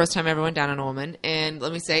was the first time I ever went down on a woman, and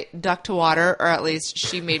let me say, duck to water, or at least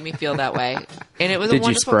she made me feel that way, and it was a Did you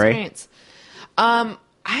wonderful spray? experience. I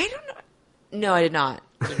don't know. No, I did not.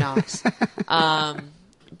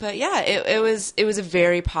 But yeah, it was a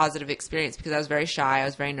very positive experience because I was very shy. I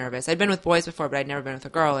was very nervous. I'd been with boys before, but I'd never been with a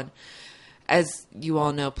girl. And as you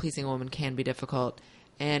all know, pleasing a woman can be difficult.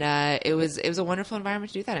 And it was a wonderful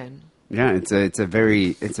environment to do that in. Yeah, it's a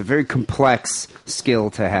very complex skill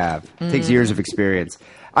to have. It takes years of experience.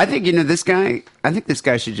 I think this guy. I think this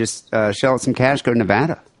guy should just shell out some cash, go to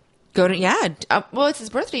Nevada. Well, it's his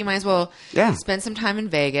birthday. You might as well spend some time in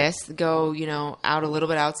Vegas. Go, out a little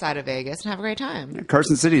bit outside of Vegas and have a great time. Yeah,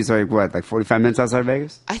 Carson City is like 45 minutes outside of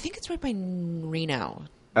Vegas? I think it's right by Reno.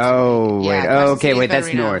 Oh, wait. Yeah, okay, wait. That's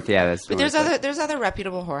Reno. north. Yeah, that's but north. there's other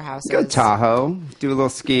reputable whorehouses. Go Tahoe. Do a little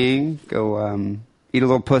skiing. Go eat a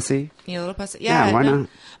little pussy. Eat a little pussy. Yeah, why not?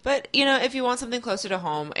 But, if you want something closer to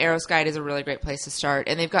home, Eros Guide is a really great place to start.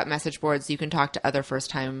 And they've got message boards so you can talk to other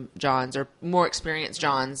first-time Johns or more experienced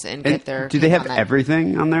Johns and get their... Do they have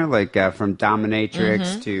everything on there? Like from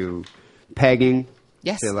dominatrix to pegging?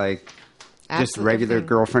 Yes. To just Absolute regular thing.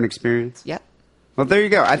 girlfriend experience? Yep. Well, there you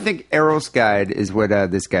go. I think Errol's Guide is what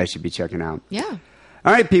this guy should be checking out. Yeah.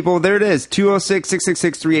 All right, people, there it is.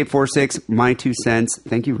 206-666-3846. My 2 cents.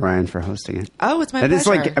 Thank you, Ryan, for hosting it. Oh, it's my pleasure. pleasure.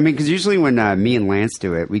 That is like, I mean, because usually when me and Lance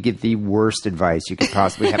do it, we give the worst advice you could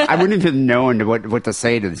possibly have. I wouldn't even know what to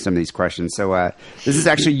say to some of these questions. So this is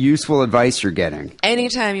actually useful advice you're getting.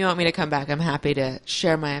 Anytime you want me to come back, I'm happy to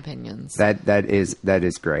share my opinions. That is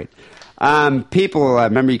great. People,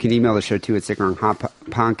 remember you can email the show too at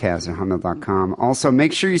sickandwrongpodcast@hotmail.com. Also,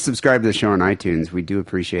 make sure you subscribe to the show on iTunes. We do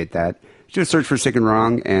appreciate that. Just search for Sick and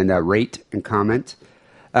Wrong and rate and comment.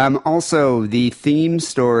 Also, the theme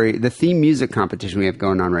music competition we have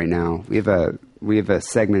going on right now. We have a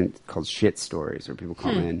segment called Shit Stories where people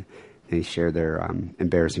call in and they share their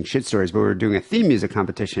embarrassing shit stories. But we're doing a theme music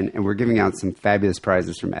competition and we're giving out some fabulous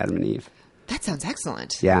prizes from Adam and Eve. That sounds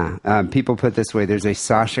excellent. Yeah. People put it this way: there's a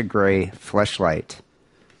Sasha Grey fleshlight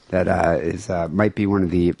that might be one of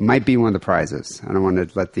the prizes. I don't want to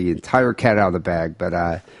let the entire cat out of the bag, but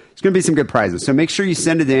it's going to be some good prizes. So make sure you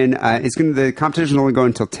send it in. The competition will only go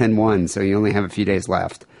until 10/1, so you only have a few days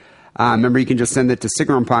left. Remember, you can just send it to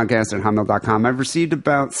sickandwrongpodcast@hotmail.com. I've received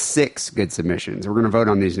about 6 good submissions. We're going to vote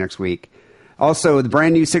on these next week. Also, the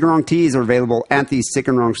brand new Sick and Wrong tees are available at the Sick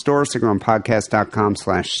and Wrong store,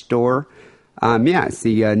 sickandwrongpodcast.com/store. It's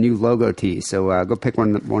the new logo tee, so go pick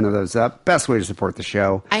one of those up. Best way to support the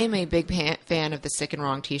show. I am a big fan of the Sick and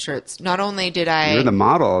Wrong t-shirts. Not only did I... You're the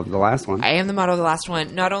model of the last one. I am the model of the last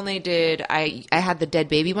one. Not only did I had the dead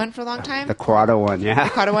baby one for a long time. The Quado one, yeah.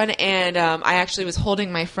 The Quado one, and I actually was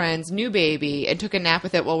holding my friend's new baby and took a nap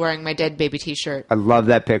with it while wearing my dead baby t-shirt. I love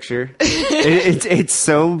that picture. It's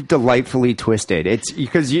so delightfully twisted. It's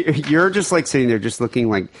because you're just like sitting there just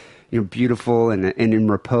looking like... beautiful and in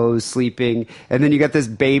repose, sleeping. And then you got this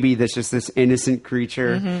baby that's just this innocent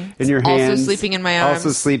creature in your hands. Also sleeping in my arms.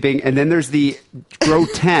 Also sleeping. And then there's the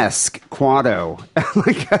grotesque Quado,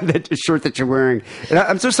 like that shirt that you're wearing. And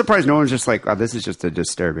I'm so surprised no one's just like, oh, this is just a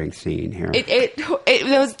disturbing scene here.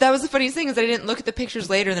 That was the funniest thing is I didn't look at the pictures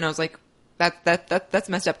later, and then I was like, that's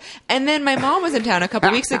messed up. And then my mom was in town a couple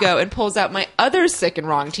weeks ago and pulls out my other Sick and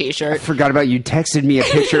Wrong t-shirt. I forgot about you texted me a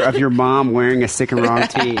picture of your mom wearing a Sick and Wrong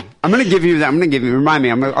tee. I'm going to give you that. Remind me.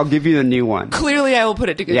 I'll give you the new one. Clearly, I will put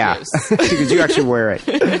it to good use. Because you actually wear it.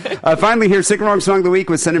 Finally, here's Sick and Wrong Song of the Week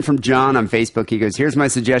was sent in from John on Facebook. He goes, here's my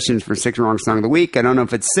suggestions for Sick and Wrong Song of the Week. I don't know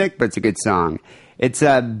if it's sick, but it's a good song. It's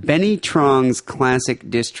Benny Truong's classic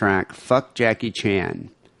diss track, Fuck Jackie Chan.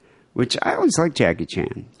 Which I always like Jackie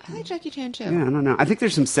Chan. I like Jackie Chan too. Yeah, I don't know. I think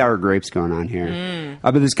there's some sour grapes going on here.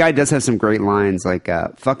 But this guy does have some great lines like,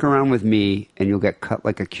 fuck around with me and you'll get cut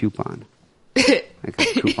like a coupon. Like a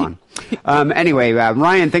coupon. Anyway,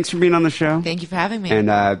 Ryan, thanks for being on the show. Thank you for having me.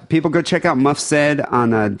 And people go check out Muff Said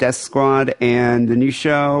on Death Squad and the new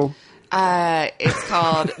show. It's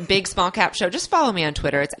called Big Small Cap Show. Just follow me on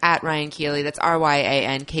Twitter. It's at Ryan Keeley. That's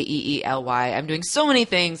RyanKeely. I'm doing so many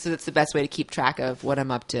things, so that's the best way to keep track of what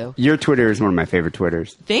I'm up to. Your Twitter is one of my favorite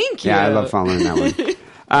Twitters. Thank you. Yeah, I love following that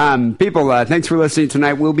one. People, thanks for listening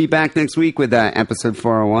tonight. We'll be back next week with episode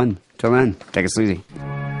 401. Till then, take it easy.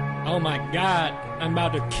 Oh my God, I'm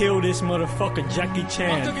about to kill this motherfucker Jackie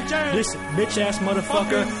Chan. This bitch-ass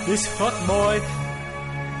motherfucker, this fuck boy.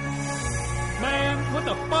 Man, what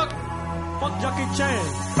the fuck? Fuck Jackie Chan.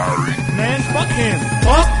 Man, fuck him.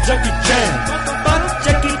 Fuck Jackie Chan. Fuck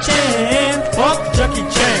Jackie Chan. Fuck Jackie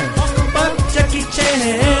Chan. Fuck Jackie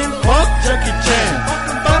Chan. Fuck Jackie Chan.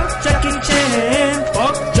 Fuck Jackie Chan.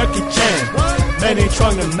 Fuck Jackie Chan. Benny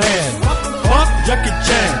Truong the man. Fuck Jackie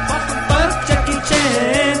Chan. Fuck Jackie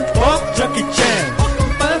Chan. Fuck Jackie Chan.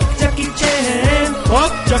 Fuck Jackie Chan. Fuck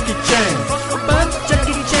Jackie Chan. Fuck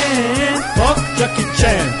Jackie Chan. Fuck Jackie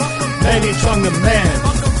Chan. Benny Truong the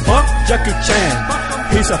man. Fuck Jackie Chan,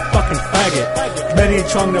 he's a fucking faggot. Benny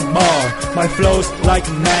Truong the bar, my flow's like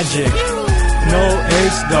magic. No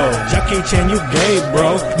ace though, Jackie Chan you gay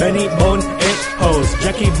bro. Benny bone 8 hoes,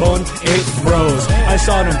 Jackie bone 8 bros. I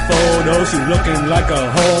saw them photos, you looking like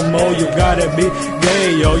a homo. You gotta be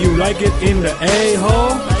gay yo, you like it in the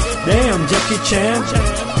a-hole? Damn Jackie Chan,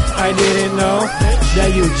 I didn't know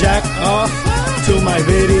that you jack off to my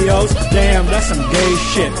videos. Damn, that's some gay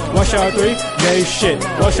shit. Rush Hour 3, gay shit.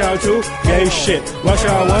 Rush Hour 2, gay shit. Rush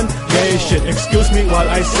Hour 1, gay shit. Excuse me while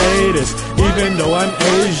I say this, even though I'm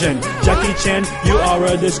Asian. Jackie Chan, you are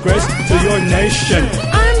a disgrace to your nation.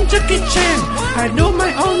 I'm Jackie Chan, I do my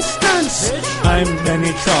own stunts. I'm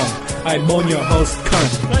Benny Truong, I bone your host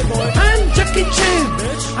cunt. I'm Jackie Chan,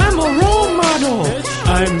 I'm a role model.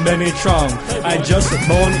 I'm Benny Truong, I just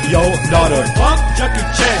bone your daughter. Fuck Jackie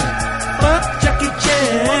Chan. Fuck Jackie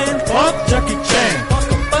Chan. Fuck Jackie Chan.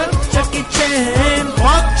 Fuck Jackie Chan.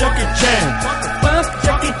 Fuck Jackie Chan. Fuck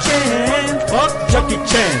Jackie Chan. Fuck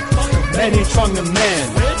Chan. Benny Chung the man.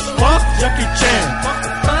 Fuck Jackie Chan.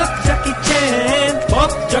 Fuck Jackie Chan.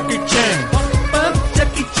 Fuck Jackie Chan. Fuck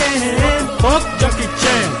Jackie Chan. Fuck Jackie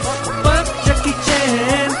Chan. Fuck Jackie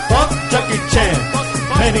Chan. Fuck Jackie Chan.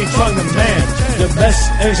 Benny Chung the man. The best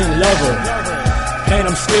Asian lover. And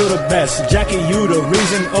I'm still the best. Jackie, you the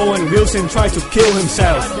reason Owen Wilson tried to kill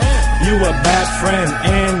himself. You a bad friend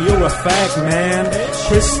and you're a fag man.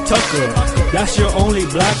 Chris Tucker, that's your only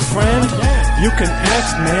black friend? You can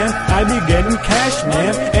ask, man. I be getting cash,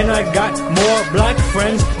 man. And I got more black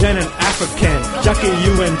friends than an African. Jackie,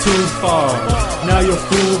 you went too far. Now you're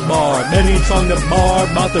full bar. Benny from the bar,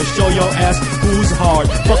 about to show your ass who's hard.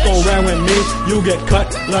 Fuck around with me, you get cut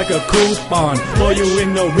like a coupon. Throw you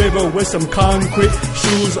in the river with some concrete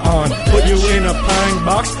shoes on. Put you in a pine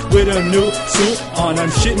box with a new suit on. I'm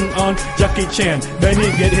shitting on Jackie Chan. Benny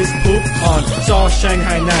get his poop on. Saw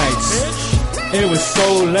Shanghai Nights. It was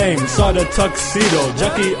so lame, saw the tuxedo.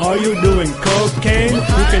 Jackie, are you doing cocaine?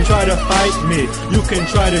 You can try to fight me, you can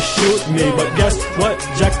try to shoot me, but guess what,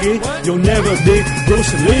 Jackie? You'll never be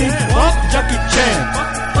Bruce Lee. Fuck Jackie Chan.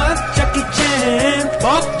 Fuck Jackie Chan.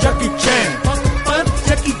 Fuck Jackie Chan. Fuck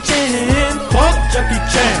Jackie Chan. Fuck Jackie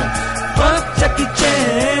Chan. Fuck Jackie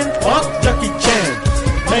Chan. Fuck Jackie Chan.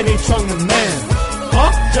 Benny Chung the man.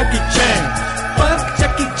 Fuck Jackie Chan. Fuck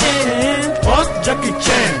Jackie Chan. Fuck Jackie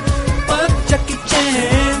Chan. Fuck Jackie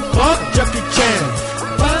Chan. Fuck Jackie Chan.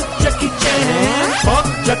 Fuck Jackie Chan. Fuck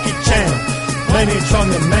Jackie Chan. Benny Chung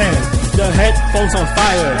the man. The headphones on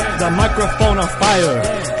fire. The microphone on fire.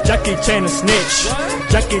 Jackie Chan a snitch.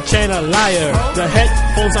 Jackie Chan a liar. The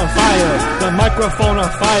headphones on fire. The microphone on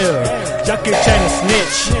fire. Jackie Chan a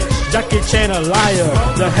snitch. Jackie Chan a liar.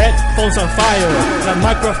 The headphones on fire. The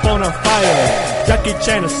microphone on fire. Jackie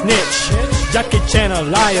Chan a snitch. Jackie Chan a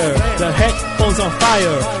liar. The headphones on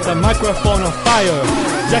fire. The microphone on fire.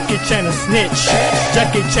 Jackie Chan a snitch.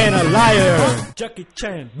 Jackie Chan a liar. Jackie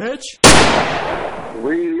Chan, bitch.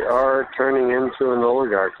 We are turning into an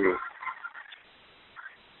oligarchy.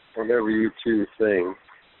 Whatever you two think.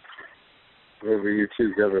 Whatever you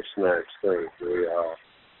two gutter snacks think. We are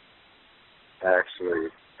actually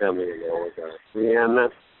becoming an oligarchy. And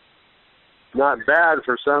that's not bad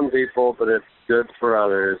for some people, but it's good for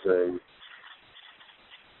others. And,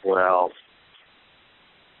 well,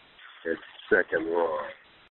 it's sick and wrong.